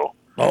world. So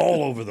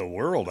all over the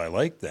world, I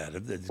like that.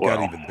 It's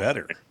got even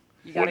better.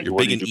 You're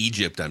big in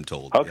Egypt, I'm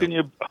told. How can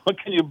you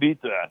beat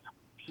that?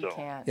 So. You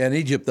can't. Yeah, in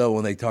Egypt though,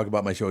 when they talk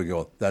about my show, they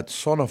go, "That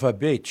son of a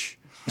bitch."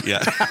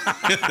 Yeah.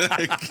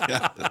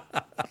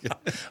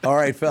 All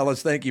right,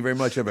 fellas. Thank you very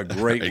much. Have a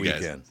great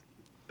weekend.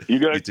 You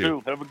guys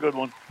too. Have a good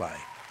one. Bye.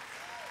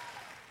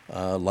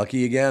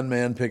 Lucky again,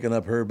 man, picking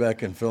up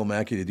Hrbek and Phil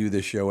Mackey to do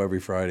this show every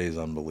Friday is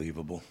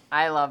unbelievable.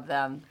 I love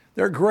them.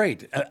 They're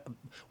great.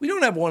 We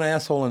don't have one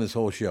asshole in this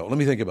whole show. Let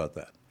me think about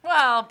that.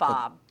 Well,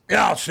 Bob.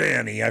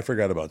 Sandy. I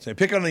forgot about Sandy.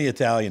 Pick on the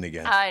Italian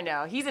again. I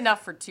know. He's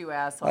enough for two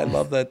assholes. I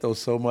love that, though,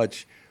 so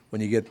much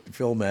when you get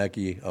Phil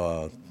Mackey,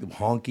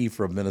 honky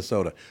from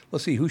Minnesota.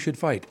 Let's see, who should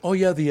fight? Oh,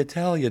 yeah, the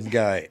Italian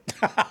guy.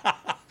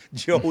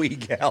 Joey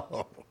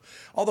Gallo.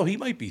 Although he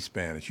might be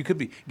Spanish.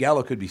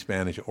 Gallo could be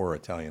Spanish or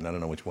Italian. I don't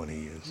know which one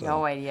he is.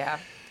 No idea.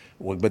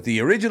 Well, but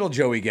the original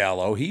Joey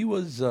Gallo, he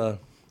was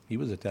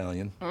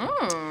Italian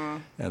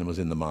and was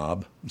in the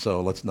mob.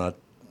 So let's not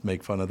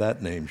make fun of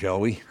that name, shall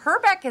we?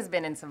 Hrbek has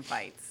been in some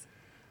fights.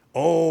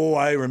 Oh,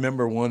 I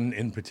remember one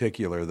in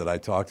particular that I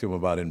talked to him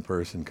about in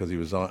person because he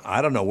was on,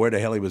 I don't know where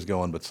the hell he was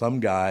going, but some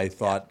guy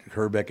thought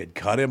Hrbek had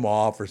cut him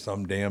off or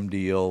some damn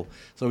deal.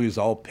 So he was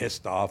all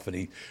pissed off and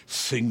he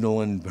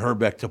signaling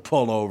Hrbek to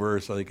pull over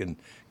so they can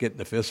get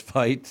in a fist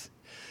fight.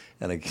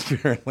 And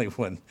apparently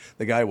when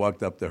the guy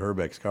walked up to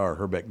Hrbek's car,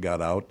 Hrbek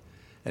got out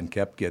and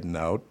kept getting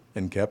out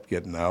and kept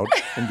getting out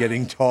and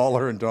getting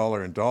taller and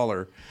taller and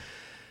taller.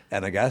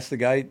 And I guess the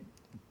guy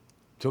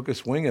took a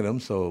swing at him,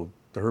 so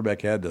the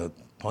Hrbek had to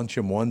punch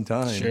him one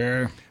time.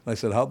 Sure. And I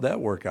said, how'd that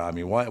work out? I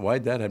mean,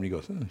 why'd that happen? He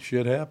goes,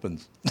 shit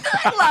happens.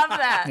 I love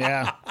that.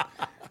 Yeah.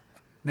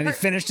 Then he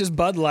finished his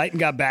Bud Light and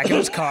got back in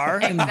his car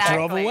and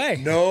drove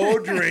away. No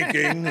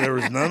drinking. There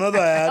was none of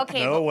that.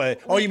 Okay, no way.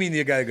 Oh, you mean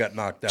the guy who got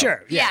knocked out?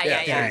 Sure. Yeah.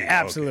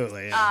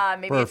 Absolutely. Yeah.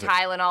 Maybe Perfect. a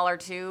Tylenol or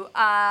two.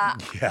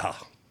 Yeah.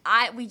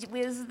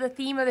 This is the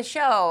theme of the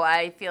show,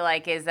 I feel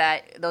like, is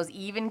that those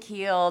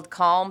even-keeled,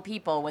 calm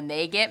people, when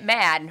they get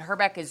mad, and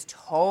Hrbek is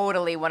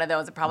totally one of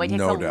those. It probably takes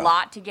No a doubt.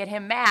 lot to get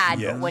him mad,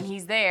 Yes. but when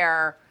he's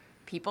there,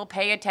 people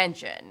pay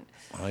attention.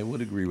 I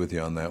would agree with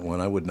you on that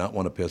one. I would not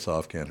want to piss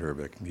off Kent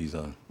Hrbek. He's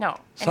a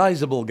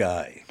sizable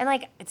guy. And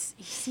like,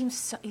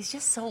 he's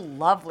just so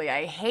lovely.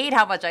 I hate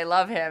how much I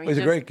love him. He's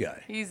a great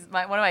guy. He's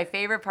one of my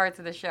favorite parts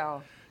of the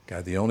show.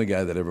 God, the only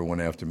guy that ever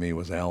went after me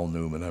was Al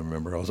Newman. I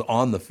remember I was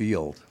on the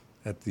field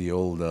at the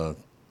old at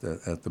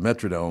the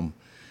Metrodome,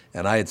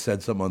 and I had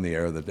said something on the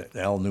air that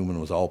Al Newman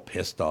was all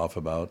pissed off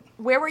about.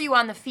 Where were you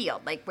on the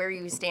field? Like, where were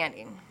you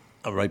standing?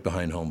 Right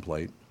behind home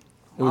plate.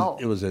 Oh.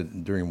 It was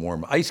during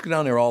warm. I used to go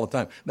down there all the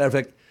time. Matter of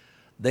fact,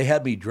 they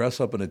had me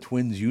dress up in a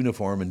Twins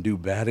uniform and do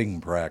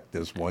batting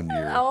practice one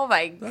year. Oh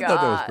my God! I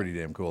thought that was pretty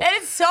damn cool. That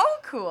is so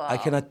cool. I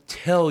cannot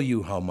tell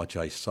you how much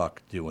I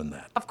sucked doing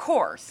that. Of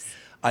course.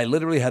 I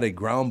literally had a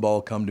ground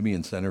ball come to me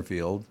in center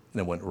field, and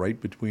it went right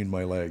between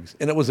my legs.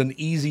 And it was an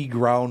easy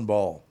ground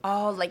ball.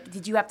 Oh, like,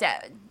 did you have to,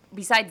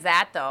 besides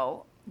that,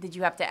 though, did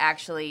you have to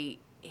actually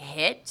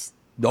hit?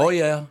 Oh,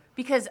 yeah.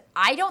 Because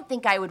I don't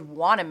think I would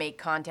want to make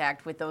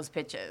contact with those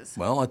pitches.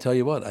 Well, I'll tell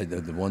you what.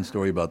 The one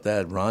story about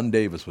that, Ron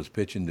Davis was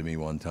pitching to me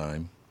one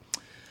time,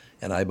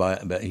 and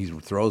he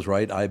throws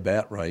right, I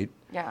bat right.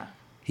 Yeah.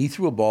 He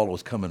threw a ball that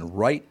was coming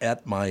right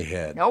at my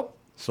head. Nope.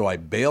 So I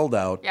bailed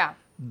out. Yeah.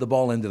 The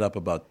ball ended up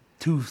about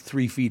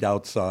 2-3 feet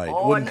outside.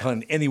 Oh, Wouldn't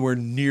come anywhere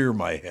near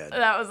my head.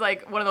 That was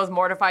like one of those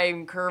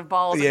mortifying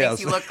curveballs that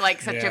makes you look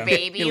like such a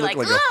baby. You look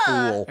like a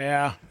fool.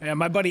 Yeah.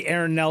 My buddy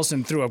Aaron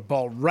Nelson threw a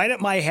ball right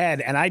at my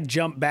head, and I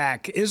jumped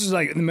back. This was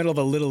like in the middle of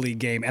a Little League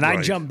game, and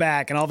I jumped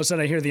back, and all of a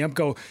sudden I hear the ump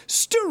go,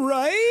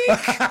 strike!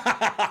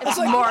 It's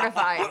like,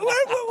 mortifying. What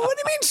do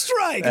you mean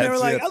strike? And they were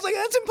like, I was like,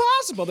 that's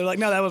impossible. They're like,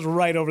 no, that was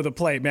right over the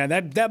plate, man.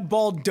 That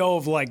ball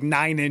dove like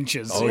 9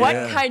 inches. Oh,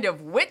 what kind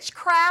of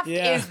witchcraft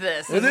is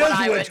this? It is what is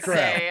I would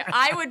witchcraft. say.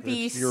 I would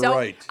be You're so.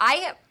 right.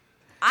 I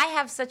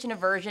have such an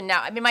aversion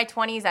now. I mean, in my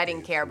 20s, I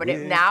didn't care, but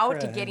now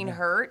to getting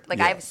hurt, like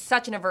I have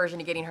such an aversion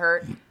to getting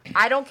hurt.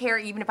 I don't care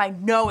even if I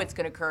know it's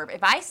going to curve.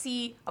 If I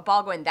see a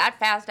ball going that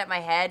fast at my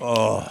head,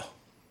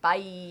 bye.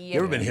 You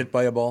ever been hit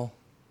by a ball?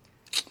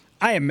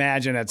 I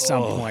imagine at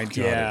some point, God,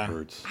 yeah. It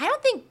hurts. I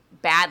don't think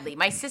badly.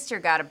 My sister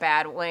got a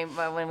bad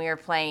when we were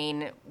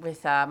playing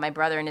with my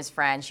brother and his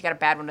friend. She got a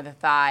bad one to the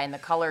thigh, and the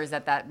colors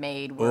that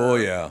made were. Oh,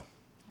 yeah.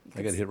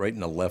 I got hit right in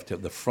the left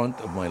hip, the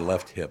front of my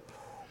left hip.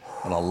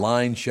 On a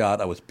line shot,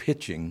 I was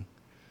pitching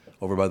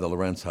over by the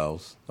Lorentz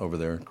house, over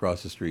there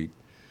across the street.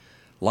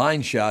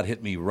 Line shot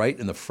hit me right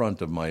in the front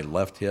of my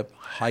left hip.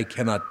 I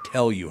cannot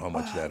tell you how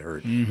much that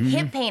hurt.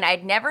 Hip pain.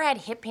 I'd never had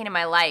hip pain in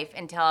my life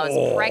until I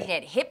was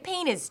pregnant. Hip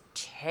pain is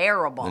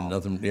terrible. And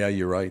nothing. Yeah,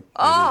 you're right.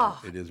 Oh.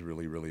 It is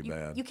really, really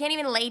bad. You can't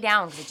even lay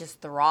down because it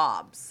just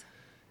throbs.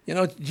 You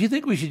know, do you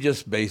think we should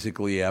just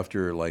basically,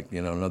 after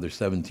another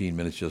 17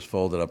 minutes, just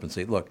fold it up and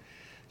say, look,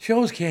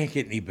 shows can't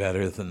get any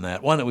better than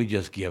that. Why don't we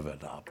just give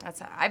it up?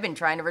 I've been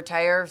trying to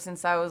retire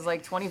since I was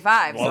like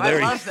 25, Well, so I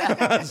love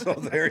that. So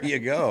there you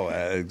go.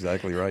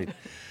 Exactly right.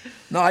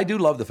 No, I do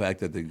love the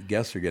fact that the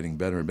guests are getting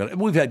better and better.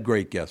 We've had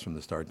great guests from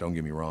the start, don't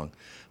get me wrong.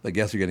 The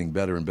guests are getting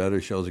better and better,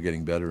 shows are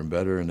getting better and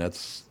better, and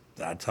that's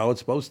how it's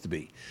supposed to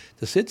be.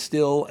 To sit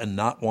still and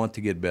not want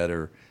to get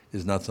better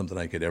is not something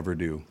I could ever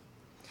do.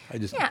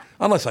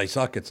 Unless I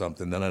suck at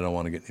something, then I don't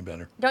want to get any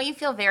better. Don't you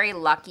feel very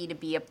lucky to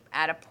be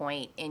at a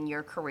point in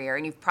your career,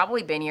 and you've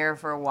probably been here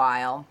for a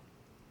while,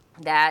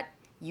 that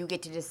you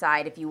get to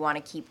decide if you want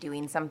to keep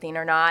doing something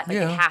or not? Like,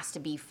 it has to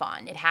be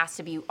fun. It has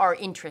to be or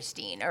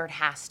interesting, or it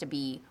has to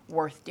be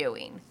worth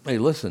doing. Hey,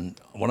 listen,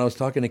 when I was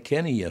talking to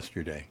Kenny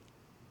yesterday.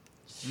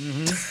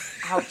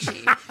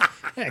 Ouchie.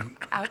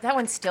 That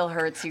one still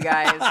hurts, you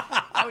guys.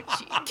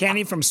 Ouchie.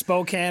 Kenny from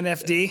Spokane,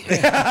 FD.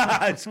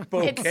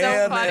 Spokane, It's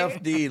so funny.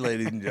 FD,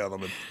 ladies and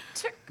gentlemen.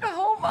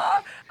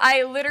 Tacoma.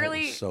 I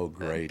literally so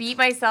great. beat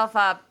myself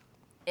up,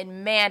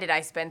 and man, did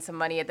I spend some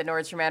money at the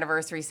Nordstrom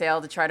anniversary sale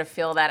to try to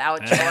fill that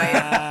out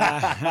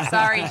joint.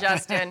 Sorry,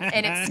 Justin.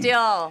 And it's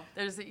still,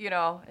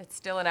 it's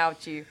still an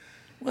ouchie.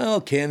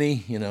 Well,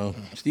 Kenny,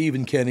 Steve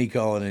and Kenny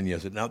calling in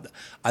yesterday. Now,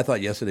 I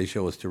thought yesterday's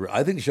show was terrific.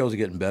 I think the shows are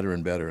getting better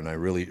and better, and I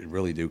really,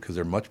 really do, because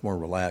they're much more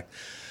relaxed.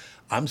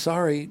 I'm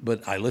sorry,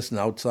 but I listen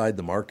outside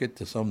the market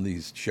to some of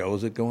these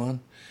shows that go on.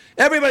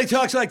 Everybody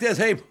talks like this.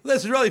 Hey,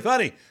 this is really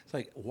funny. It's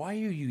like, why are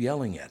you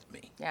yelling at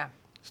me? Yeah.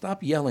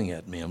 Stop yelling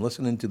at me. I'm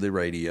listening to the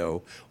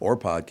radio or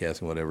podcast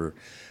and whatever.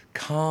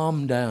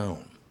 Calm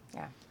down.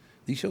 Yeah.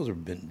 These shows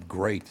have been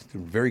great. They're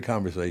very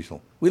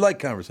conversational. We like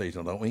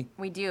conversational, don't we?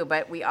 We do,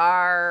 but we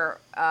are,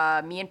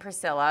 me and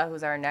Priscilla,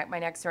 who's my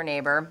next door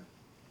neighbor,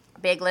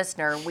 big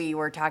listener, we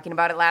were talking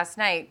about it last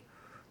night.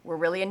 We're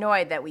really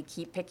annoyed that we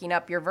keep picking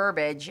up your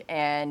verbiage,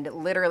 and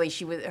literally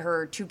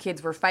her 2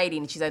 kids were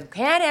fighting. She said,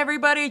 "Can't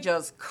everybody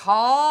just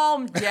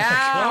calm down?"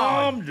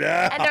 Calm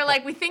down. And they're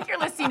like, "We think you're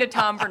listening to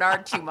Tom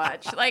Barnard too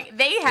much." Like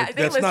they That's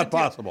listen not to,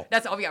 possible.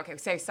 That's okay.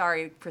 Say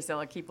sorry,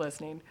 Priscilla. Keep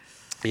listening.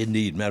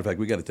 Indeed. Matter of fact,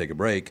 we got to take a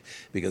break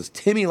because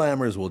Timmy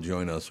Lammers will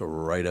join us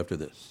right after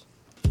this.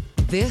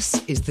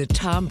 This is the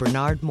Tom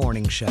Barnard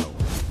Morning Show.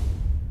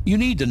 You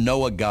need to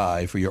know a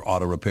guy for your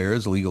auto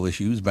repairs, legal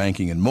issues,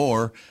 banking, and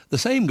more. The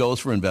same goes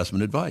for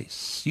investment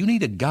advice. You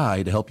need a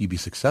guy to help you be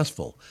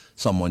successful,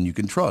 someone you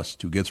can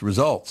trust who gets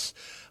results.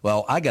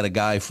 Well, I got a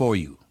guy for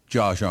you,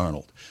 Josh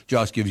Arnold.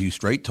 Josh gives you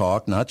straight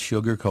talk, not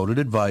sugar-coated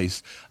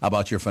advice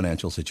about your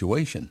financial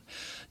situation.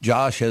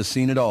 Josh has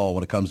seen it all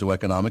when it comes to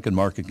economic and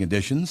market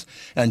conditions,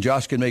 and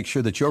Josh can make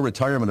sure that your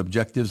retirement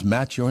objectives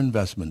match your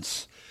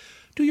investments.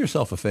 Do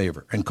yourself a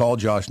favor and call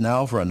Josh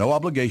now for a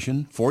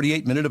no-obligation,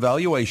 48-minute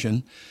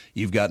evaluation.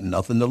 You've got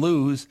nothing to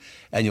lose,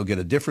 and you'll get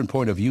a different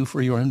point of view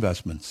for your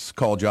investments.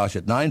 Call Josh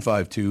at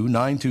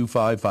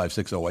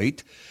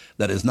 952-925-5608.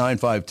 That is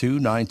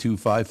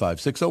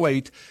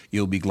 952-925-5608.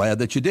 You'll be glad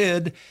that you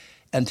did.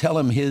 And tell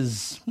him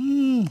his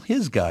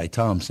guy,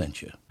 Tom,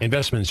 sent you.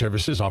 Investment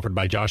services offered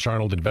by Josh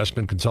Arnold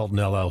Investment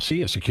Consultant,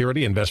 LLC, a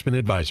security investment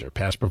advisor.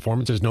 Past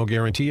performance is no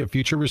guarantee of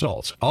future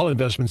results. All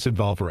investments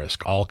involve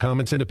risk. All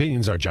comments and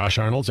opinions are Josh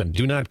Arnold's and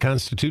do not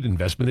constitute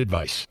investment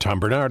advice. Tom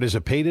Barnard is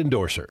a paid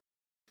endorser.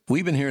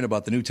 We've been hearing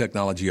about the new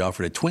technology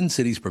offered at Twin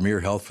Cities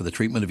Premier Health for the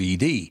treatment of ED.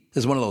 This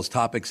is one of those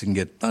topics that can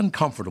get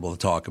uncomfortable to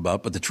talk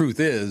about, but the truth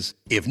is,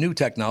 if new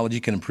technology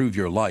can improve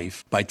your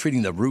life by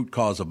treating the root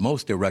cause of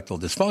most erectile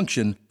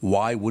dysfunction,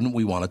 why wouldn't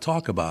we want to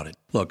talk about it?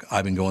 Look,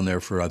 I've been going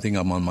there I think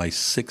I'm on my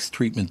 6th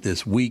treatment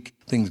this week.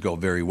 Things go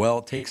very well.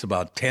 It takes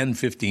about 10,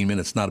 15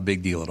 minutes, not a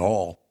big deal at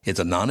all. It's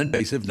a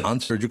non-invasive,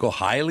 non-surgical,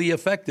 highly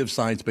effective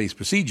science-based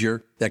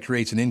procedure that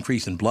creates an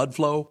increase in blood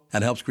flow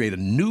and helps create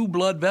new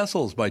blood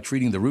vessels by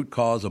treating the root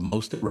cause of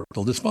most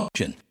erectile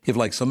dysfunction. If,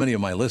 like so many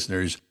of my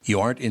listeners, you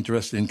aren't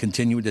interested in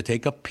continuing to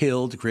take a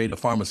pill to create a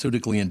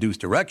pharmaceutically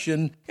induced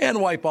erection and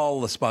wipe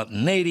all the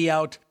spontaneity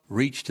out,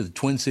 reach to the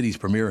Twin Cities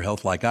Premier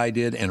Health like I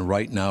did and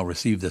right now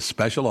receive this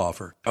special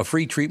offer. A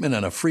free treatment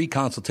and a free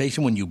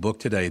consultation when you book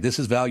today. This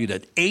is valued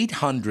at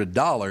 $800,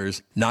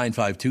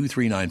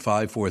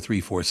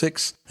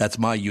 952-395-4346. That's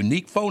my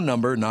unique phone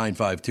number,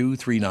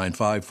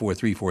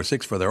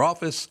 952-395-4346 for their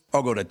office.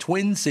 Or go to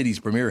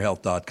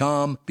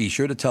TwinCitiesPremierHealth.com. Be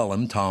sure to tell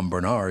them Tom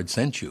Barnard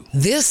sent you.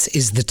 This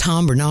is the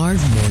Tom Barnard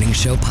Morning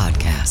Show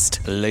podcast.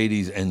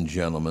 Ladies and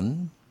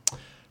gentlemen,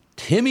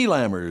 Timmy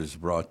Lammers,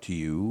 brought to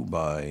you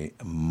by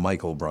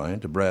Michael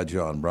Bryant,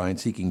 Bradshaw and Bryant,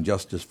 seeking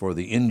justice for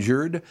the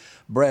injured.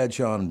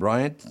 Bradshaw and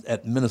Bryant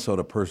at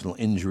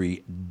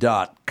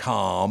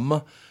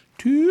MinnesotaPersonalInjury.com.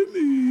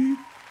 Timmy.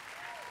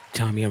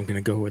 Tommy, I'm going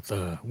to go with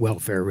the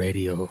welfare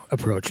radio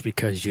approach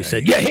because you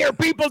said, you hear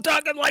people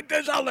talking like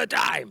this all the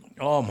time.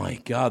 Oh, my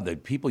God. The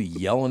people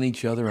yelling at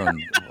each other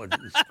on...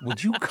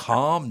 Would you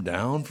calm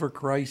down, for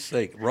Christ's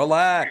sake?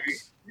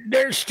 Relax.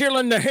 They're still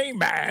in the hay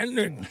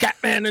man,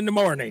 Catman in the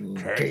morning.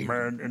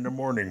 Catman in the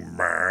morning,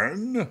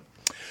 man.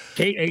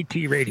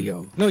 K-A-T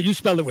radio. No, you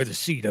spelled it with a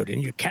C, though,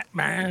 didn't you?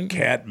 Catman?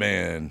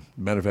 Catman.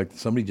 Matter of fact,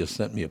 somebody just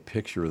sent me a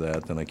picture of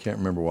that, and I can't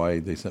remember why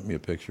they sent me a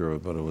picture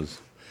of it, but it was...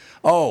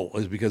 Oh, it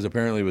was because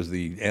apparently it was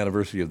the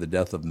anniversary of the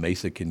death of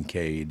Mesa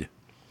Kincaid,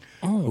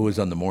 who was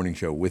on the morning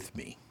show with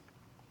me.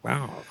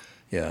 Wow.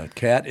 Yeah,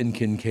 Cat and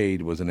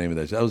Kincaid was the name of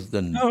that. That was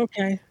the... Oh,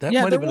 okay. That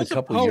might have been a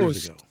couple of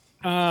years ago.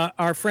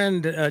 Our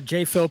friend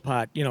Jay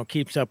Philpott,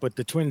 keeps up with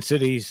the Twin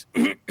Cities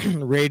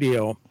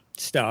radio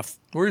stuff.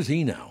 Where is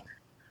he now?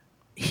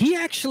 He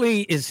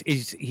actually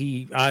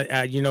he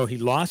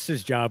lost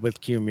his job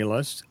with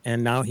Cumulus,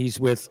 and now he's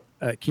with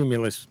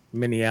Cumulus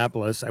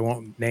Minneapolis. I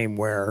won't name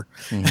where,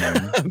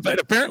 but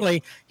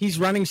apparently he's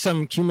running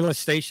some Cumulus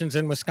stations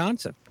in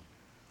Wisconsin.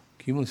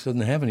 Cumulus doesn't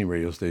have any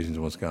radio stations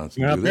in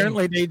Wisconsin. Well,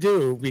 apparently they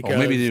do. Because,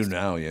 maybe they do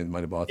now. Yeah, they might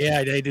have bought some.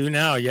 Yeah, they do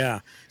now. Yeah.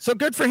 So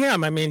good for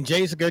him. I mean,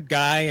 Jay's a good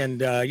guy and,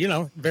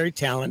 very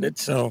talented.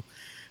 So,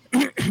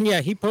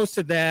 yeah, he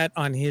posted that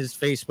on his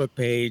Facebook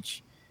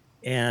page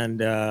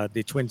and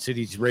the Twin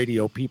Cities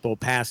Radio People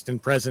Past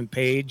and Present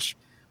page,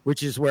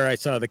 which is where I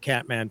saw the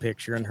Catman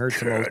picture and heard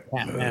some old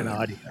Catman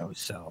audio.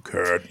 So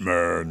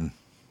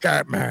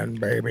Catman,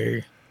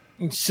 baby.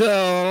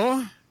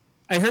 So...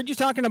 I heard you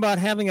talking about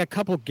having a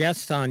couple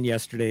guests on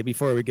yesterday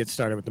before we get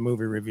started with the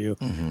movie review.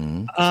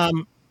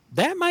 Mm-hmm.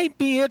 That might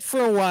be it for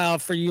a while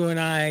for you and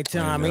I,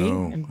 Tommy,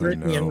 and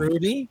Brittany and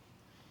Rudy,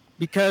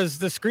 because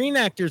the Screen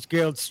Actors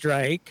Guild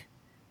strike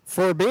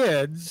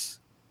forbids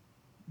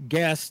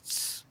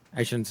guests,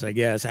 I shouldn't say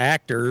guests,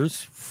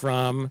 actors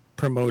from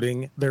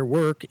promoting their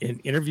work in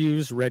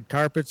interviews, red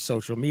carpets,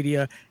 social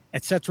media,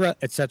 etc.,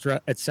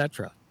 etc.,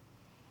 etc.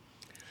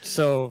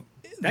 So...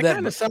 that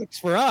kind of sucks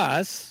for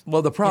us.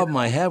 Well, the problem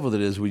I have with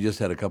it is we just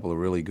had a couple of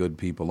really good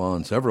people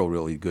on, several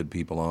really good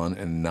people on,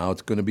 and now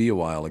it's going to be a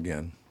while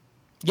again.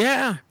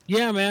 Yeah,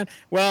 man.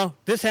 Well,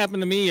 this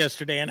happened to me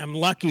yesterday, and I'm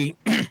lucky.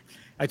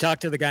 I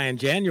talked to the guy in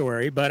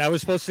January, but I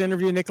was supposed to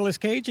interview Nicolas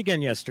Cage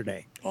again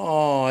yesterday.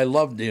 Oh, I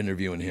loved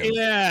interviewing him.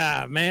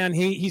 Yeah, man.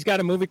 He's got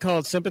a movie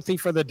called Sympathy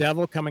for the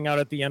Devil coming out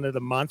at the end of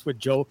the month with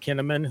Joel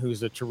Kinnaman,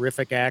 who's a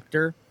terrific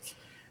actor.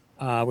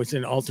 Was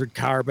in Altered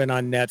Carbon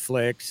on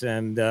Netflix,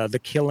 and The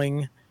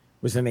Killing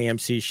was an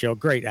AMC show.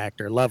 Great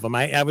actor. Love him.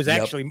 I was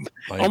actually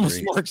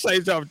almost more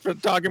excited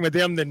about talking with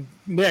him than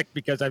Nick,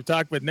 because I've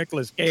talked with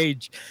Nicolas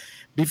Cage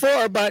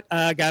before, but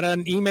got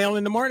an email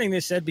in the morning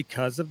that said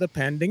because of the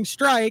pending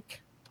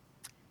strike,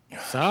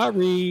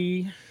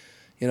 sorry.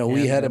 You know,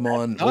 we had him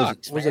on,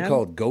 was it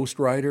called Ghost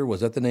Rider?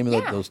 Was that the name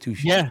of those two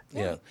shows?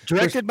 Yeah.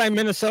 Directed by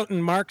Minnesotan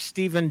Mark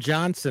Steven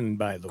Johnson,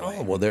 by the way.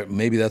 Oh, well,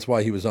 maybe that's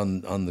why he was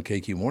on the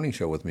KQ Morning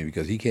Show with me,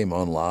 because he came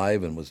on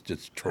live and was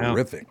just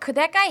terrific. Could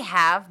that guy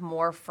have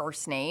more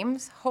first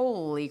names?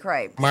 Holy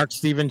crap. Mark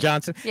Steven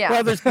Johnson? Yeah.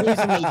 Well, there's a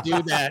reason they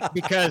do that,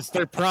 because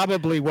there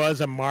probably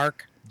was a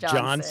Mark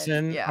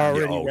Johnson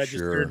already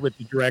registered with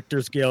the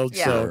Directors Guild.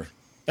 Yeah. So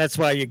that's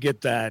why you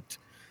get that.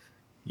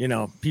 You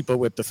know, people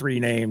with the three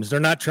names. They're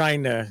not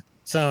trying to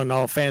sound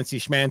all fancy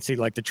schmancy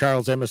like the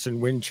Charles Emerson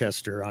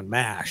Winchester on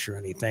MASH or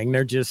anything.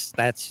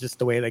 That's just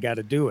the way they got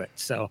to do it.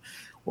 So,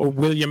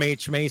 William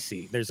H.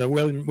 Macy. There's a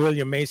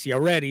William Macy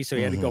already, so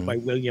he had to go by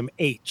William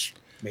H.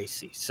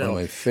 Macy. So, one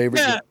of my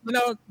favorite. Yeah,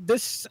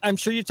 this, I'm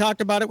sure you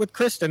talked about it with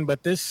Kristen,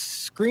 but this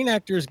Screen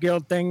Actors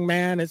Guild thing,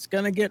 man, it's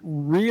going to get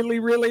really,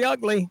 really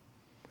ugly.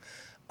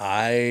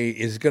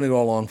 It's going to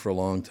go on for a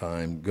long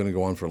time,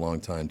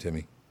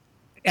 Timmy.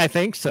 I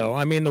think so.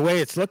 I mean, the way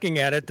it's looking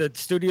at it, the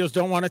studios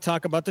don't want to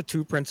talk about the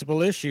two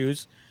principal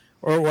issues,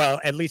 or, well,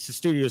 at least the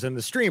studios and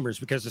the streamers,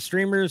 because the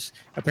streamers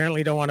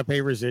apparently don't want to pay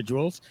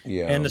residuals,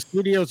 and the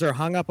studios are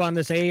hung up on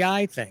this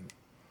AI thing.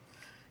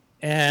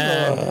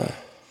 And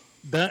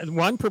the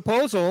one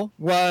proposal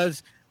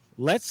was,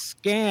 let's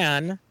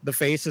scan the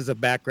faces of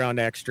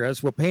background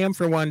extras. We'll pay them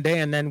for one day,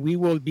 and then we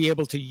will be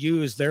able to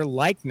use their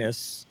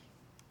likeness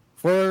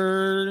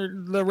for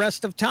the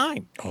rest of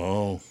time.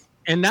 Oh.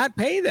 And not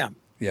pay them.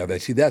 Yeah,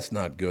 that's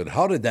not good.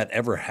 How did that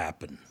ever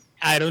happen?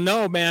 I don't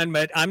know, man,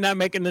 but I'm not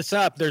making this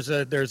up. There's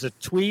a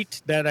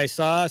tweet that I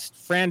saw.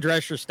 Fran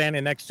Drescher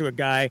standing next to a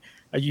guy,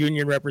 a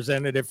union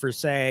representative for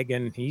SAG,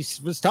 and he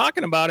was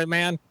talking about it,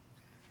 man.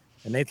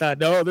 And they thought,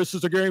 no, this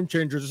is a game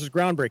changer. This is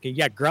groundbreaking.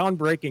 Yeah,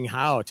 groundbreaking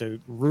how?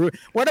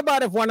 What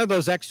about if one of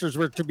those extras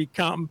were to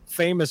become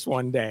famous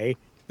one day?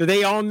 Do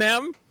they own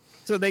them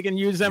so they can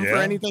use them for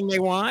anything they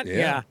want?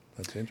 Yeah.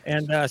 That's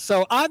interesting. And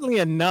so oddly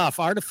enough,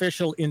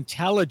 artificial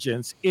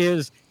intelligence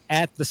is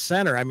at the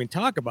center. I mean,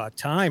 talk about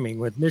timing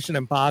with Mission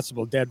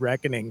Impossible Dead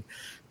Reckoning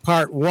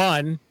Part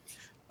 1.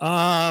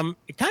 Kind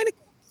of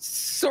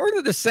sort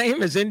of the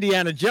same as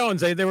Indiana Jones.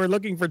 They were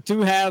looking for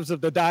two halves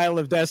of the Dial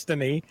of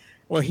Destiny.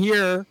 Well,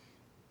 here,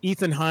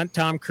 Ethan Hunt,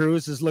 Tom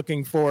Cruise, is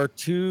looking for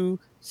two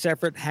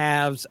separate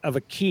halves of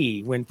a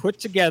key. When put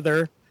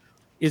together,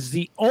 is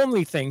the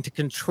only thing to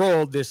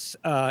control this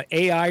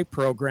AI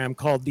program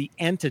called the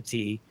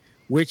Entity,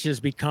 which has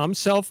become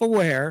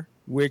self-aware,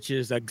 which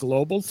is a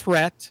global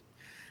threat.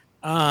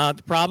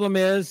 The problem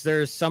is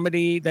there's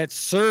somebody that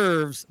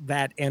serves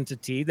that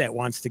entity that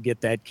wants to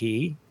get that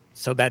key.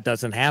 So that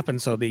doesn't happen.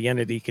 So the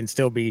entity can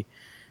still be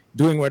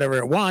doing whatever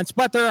it wants.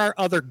 But there are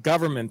other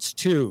governments,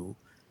 too,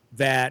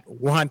 that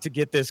want to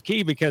get this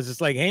key, because it's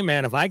like, hey,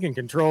 man, if I can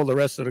control the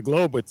rest of the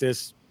globe with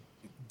this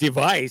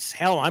device,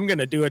 hell, I'm going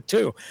to do it,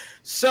 too.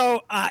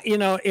 So,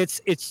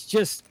 it's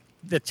just...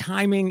 the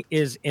timing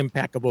is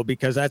impeccable,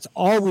 because that's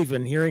all we've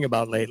been hearing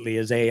about lately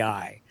is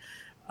AI.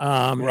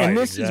 And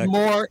this is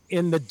more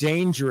in the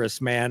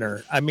dangerous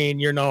manner. I mean,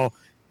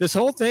 this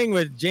whole thing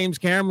with James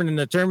Cameron and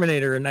the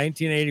Terminator in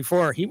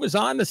 1984, he was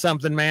on to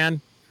something, man.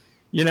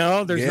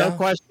 There's no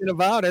question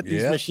about it.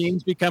 These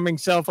machines becoming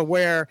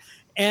self-aware.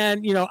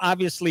 And,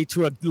 obviously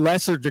to a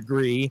lesser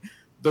degree,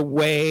 the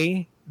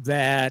way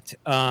that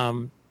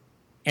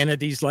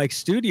entities like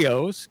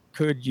studios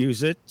could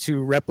use it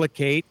to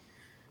replicate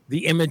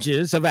the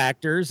images of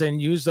actors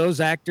and use those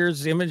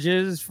actors'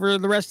 images for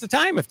the rest of the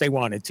time if they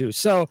wanted to.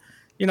 So,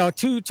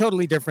 two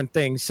totally different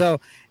things.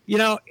 So,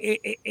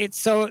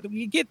 so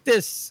you get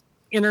this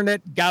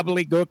internet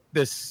gobbledygook,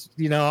 this,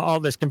 all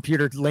this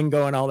computer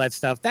lingo and all that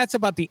stuff. That's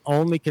about the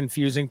only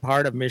confusing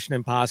part of Mission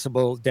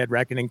Impossible Dead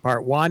Reckoning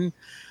Part 1.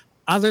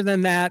 Other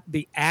than that,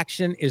 the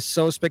action is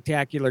so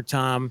spectacular,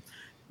 Tom.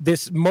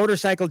 This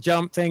motorcycle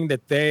jump thing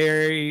that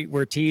they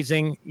were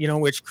teasing,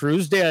 which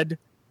Cruise did,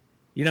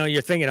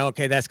 you're thinking,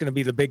 okay, that's going to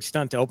be the big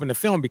stunt to open the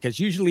film, because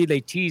usually they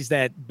tease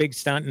that big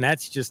stunt and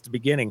that's just the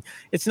beginning.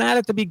 It's not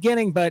at the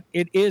beginning, but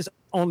it is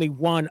only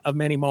one of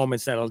many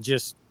moments that'll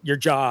just, your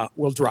jaw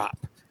will drop.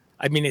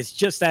 I mean, it's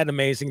just that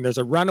amazing. There's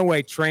a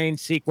runaway train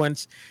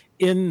sequence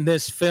in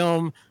this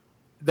film.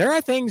 There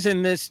are things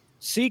in this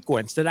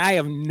sequence that I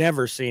have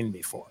never seen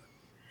before.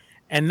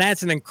 And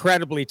that's an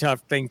incredibly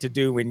tough thing to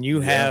do when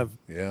you have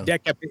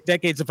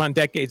decades upon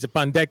decades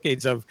upon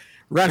decades of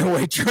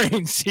runaway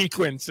train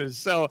sequences.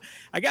 So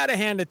I got to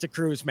hand it to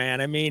Cruise,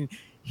 man. I mean,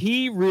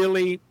 he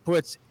really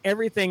puts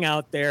everything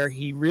out there.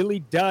 He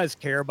really does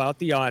care about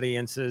the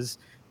audiences,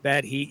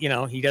 that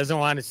he doesn't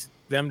want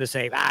them to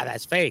say,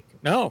 that's fake.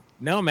 No,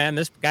 man,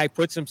 this guy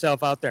puts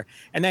himself out there.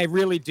 And I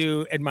really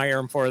do admire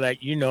him for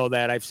that. You know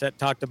that. I've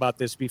talked about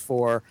this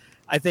before.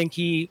 I think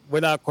he,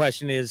 without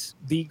question, is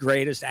the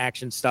greatest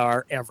action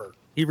star ever.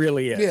 He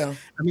really is. Yeah.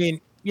 I mean,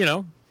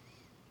 No,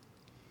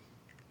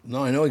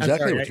 I know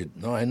exactly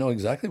I know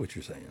exactly what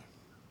you're saying.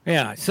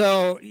 Yeah.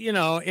 So,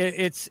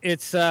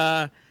 it's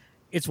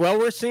well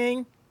worth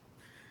seeing.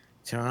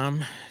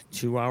 Tom,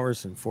 2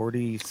 hours and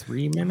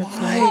 43 minutes.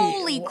 Why?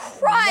 Holy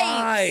Christ!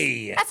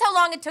 Why? That's how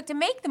long it took to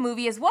make the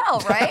movie as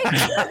well, right?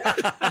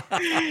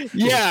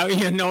 Yeah.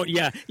 You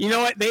know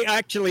what? They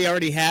actually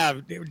already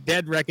have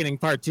Dead Reckoning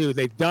Part 2.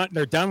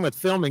 They're done with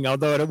filming,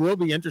 although it will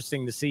be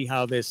interesting to see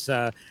how this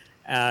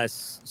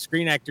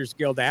Screen Actors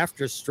Guild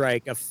after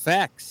strike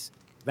affects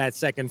that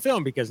second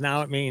film, because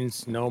now it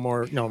means no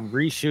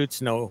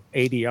reshoots, no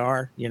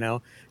ADR,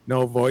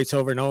 no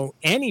voiceover, no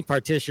any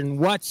participation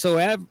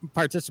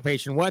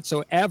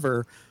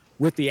whatsoever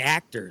with the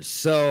actors.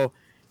 So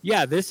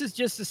yeah, this is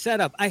just a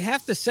setup. I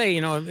have to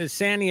say,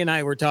 Sandy and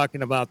I were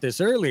talking about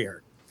this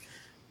earlier.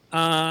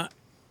 That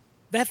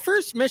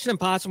first Mission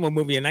Impossible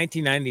movie in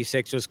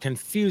 1996 was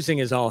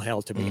confusing as all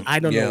hell to me. I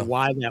don't know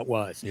why that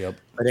was. Yep.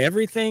 But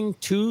everything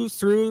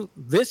through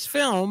this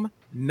film,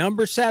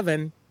 number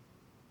 7,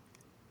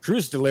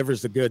 Cruise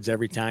delivers the goods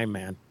every time,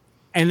 man.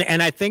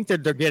 And I think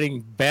that they're getting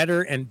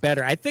better and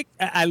better. I think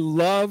I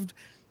loved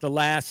the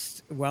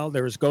last,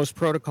 there was Ghost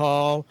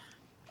Protocol,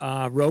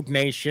 Rogue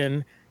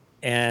Nation,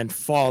 and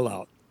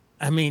Fallout.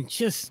 I mean,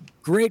 just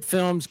great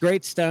films,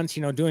 great stunts,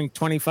 doing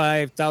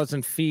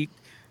 25,000 feet,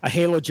 a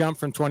halo jump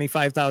from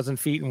 25,000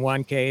 feet in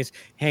one case,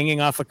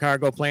 hanging off a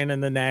cargo plane in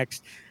the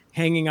next,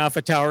 hanging off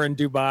a tower in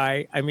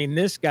Dubai. I mean,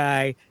 this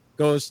guy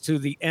goes to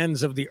the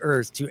ends of the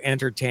earth to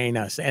entertain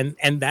us. And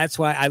that's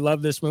why I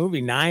love this movie.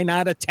 9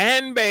 out of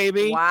 10,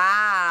 baby.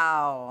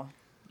 Wow.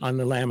 On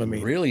the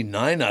Lammers. Really?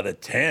 9 out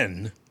of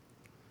 10?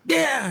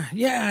 Yeah.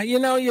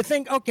 You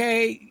think,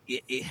 okay,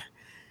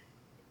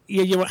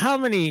 how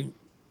many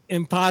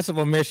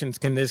impossible missions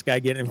can this guy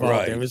get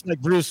involved in? It was like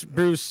Bruce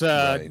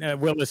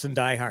Willis in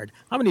Die Hard.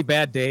 How many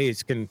bad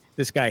days can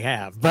this guy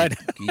have? But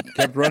he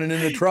kept running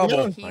into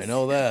trouble. I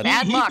know that.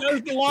 He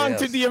does belong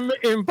to the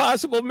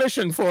impossible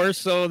mission force,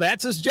 so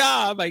that's his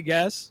job, I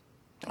guess.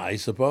 I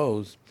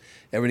suppose.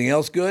 Everything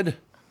else good?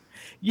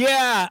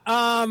 Yeah.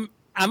 I'm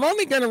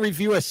only going to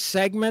review a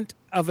segment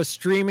of a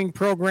streaming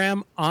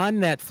program on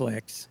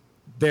Netflix.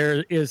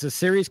 There is a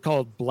series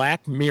called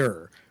Black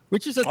Mirror,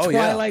 which is a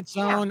Twilight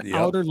Zone,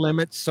 Outer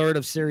Limits sort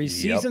of series.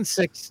 Season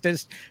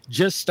 6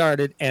 just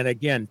started. And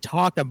again,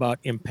 talk about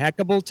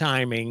impeccable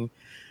timing.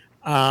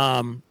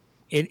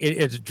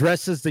 It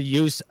addresses the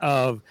use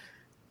of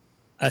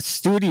a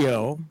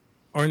studio,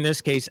 or in this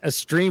case, a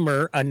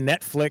streamer, a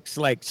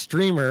Netflix-like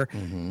streamer,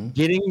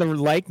 getting the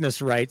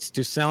likeness rights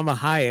to Salma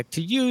Hayek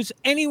to use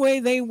any way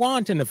they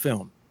want in a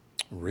film.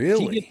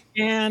 Really?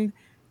 And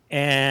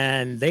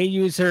they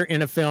use her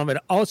in a film. It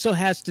also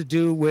has to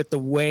do with the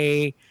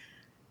way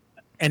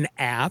an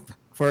app,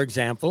 for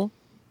example,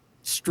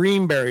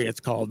 Streamberry it's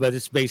called, but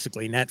it's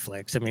basically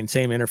Netflix. I mean,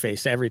 same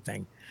interface,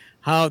 everything.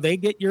 How they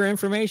get your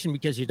information,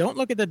 because you don't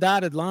look at the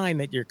dotted line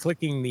that you're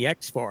clicking the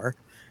X for,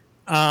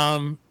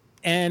 and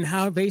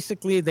how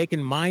basically they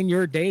can mine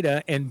your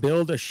data and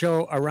build a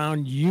show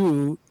around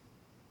you,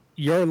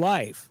 your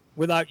life,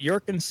 without your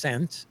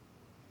consent.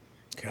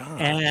 God.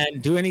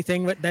 And do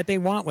anything that they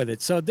want with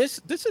it. So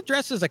this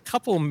addresses a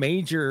couple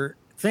major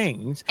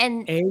things,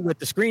 and A, with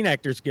the Screen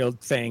Actors Guild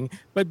thing,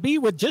 but B,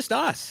 with just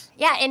us.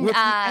 Yeah, and with the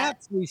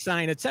apps we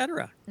sign,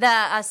 etc.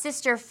 The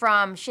sister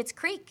from Schitt's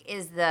Creek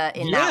is that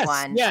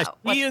one. Yes,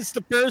 she is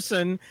the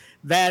person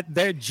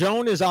that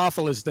Joan is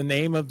Awful is the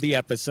name of the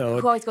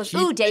episode. Who always goes,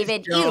 ooh,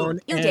 David, you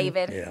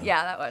David.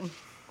 Yeah, that one.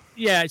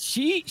 Yeah,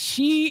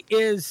 she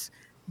is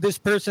this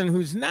person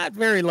who's not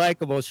very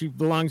likable. She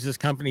belongs to this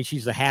company.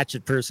 She's a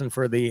hatchet person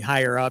for the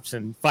higher ups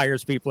and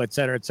fires people, et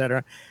cetera, et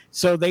cetera.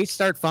 So they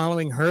start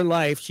following her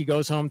life. She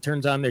goes home,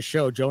 turns on this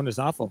show. Joan is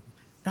Awful.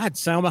 God,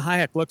 Salma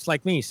Hayek looks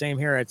like me. Same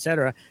hair, et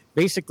cetera.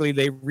 Basically,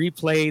 they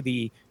replay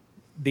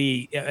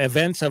the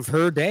events of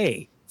her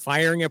day,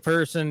 firing a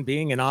person,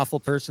 being an awful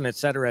person, et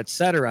cetera, et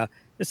cetera.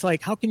 It's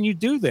like, how can you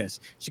do this?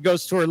 She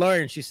goes to her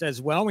lawyer and she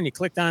says, well, when you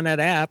clicked on that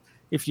app,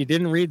 if you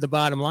didn't read the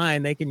bottom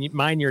line, they can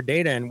mine your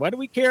data. And what do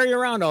we carry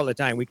around all the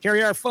time? We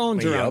carry our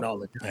phones around all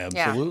the time.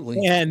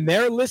 Absolutely. And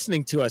they're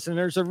listening to us. And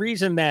there's a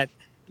reason that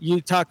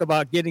you talk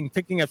about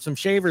picking up some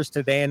shavers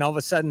today and all of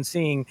a sudden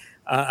seeing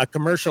a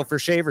commercial for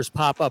shavers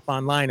pop up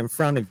online in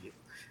front of you.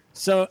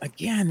 So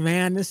again,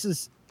 man, this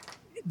is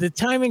the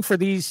timing for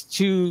this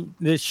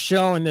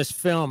show and this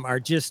film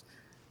are just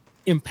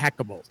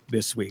impeccable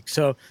this week.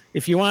 So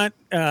if you want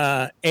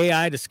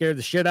AI to scare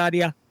the shit out of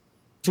you,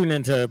 tune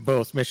into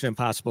both Mission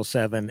Impossible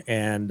 7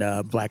 and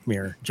Black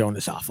Mirror. Joan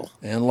is awful.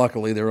 And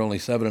luckily, they're only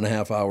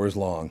 7.5 hours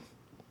long.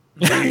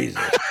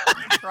 Jesus.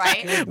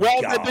 Right?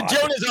 Well, the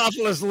Joan is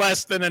awful is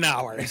less than an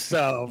hour.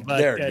 So, but,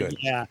 they're good.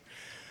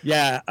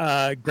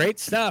 Yeah, great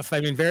stuff. I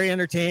mean, very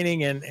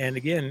entertaining. And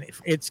again,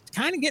 it's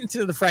kind of getting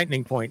to the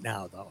frightening point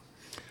now, though,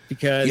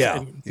 because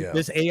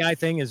this AI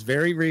thing is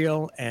very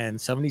real and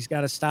somebody's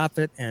got to stop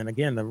it. And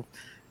again,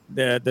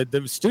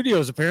 the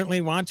studios apparently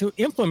want to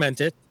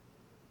implement it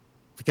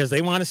because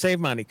they want to save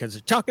money because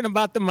they're talking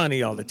about the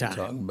money all the time.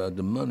 Talking about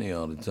the money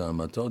all the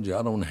time. I told you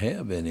I don't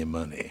have any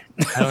money.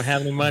 I don't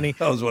have any money.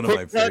 That was one of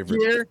my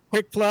favorites.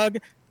 Quick plug.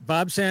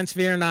 Bob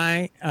Sansevere and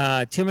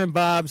I, Tim and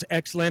Bob's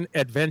Excellent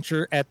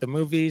Adventure at the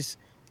Movies,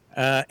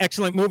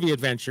 Excellent Movie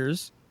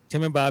Adventures.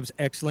 Tim and Bob's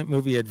Excellent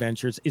Movie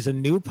Adventures is a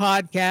new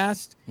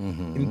podcast. You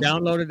can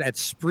download it at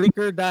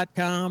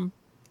Spreaker.com.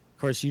 Of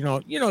course, you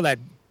know that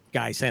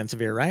guy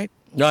Sansevere, right?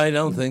 No, I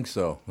don't think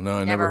so. No,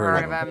 I never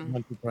heard of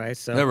him.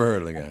 Never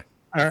heard of the guy.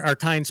 Our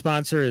kind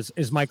sponsor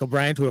is Michael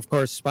Bryant, who, of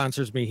course,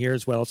 sponsors me here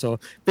as well. So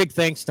big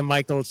thanks to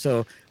Michael.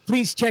 So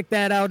please check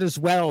that out as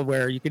well,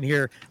 where you can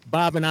hear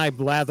Bob and I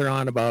blather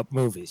on about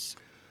movies.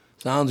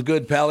 Sounds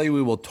good, Pally.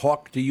 We will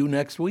talk to you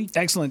next week.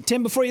 Excellent.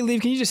 Tim, before you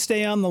leave, can you just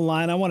stay on the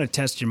line? I want to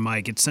test your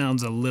mic. It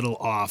sounds a little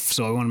off,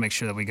 so I want to make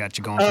sure that we got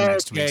you going for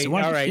next week. So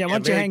why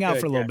don't you hang out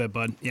for a little bit,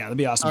 bud? Yeah, that'd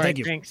be awesome. Thank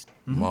you. Thanks.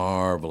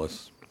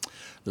 Marvelous.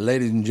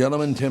 Ladies and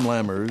gentlemen, Tim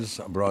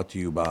Lammers, brought to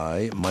you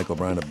by Michael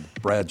Bryant of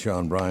Bradshaw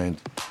and Bryant,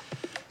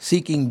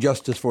 Seeking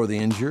Justice for the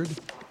Injured.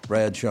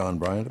 Bradshaw and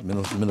Bryant at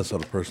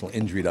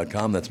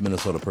MinnesotaPersonalInjury.com. That's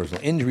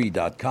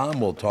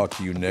MinnesotaPersonalInjury.com. We'll talk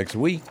to you next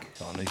week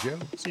on the show.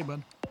 See you,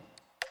 bud.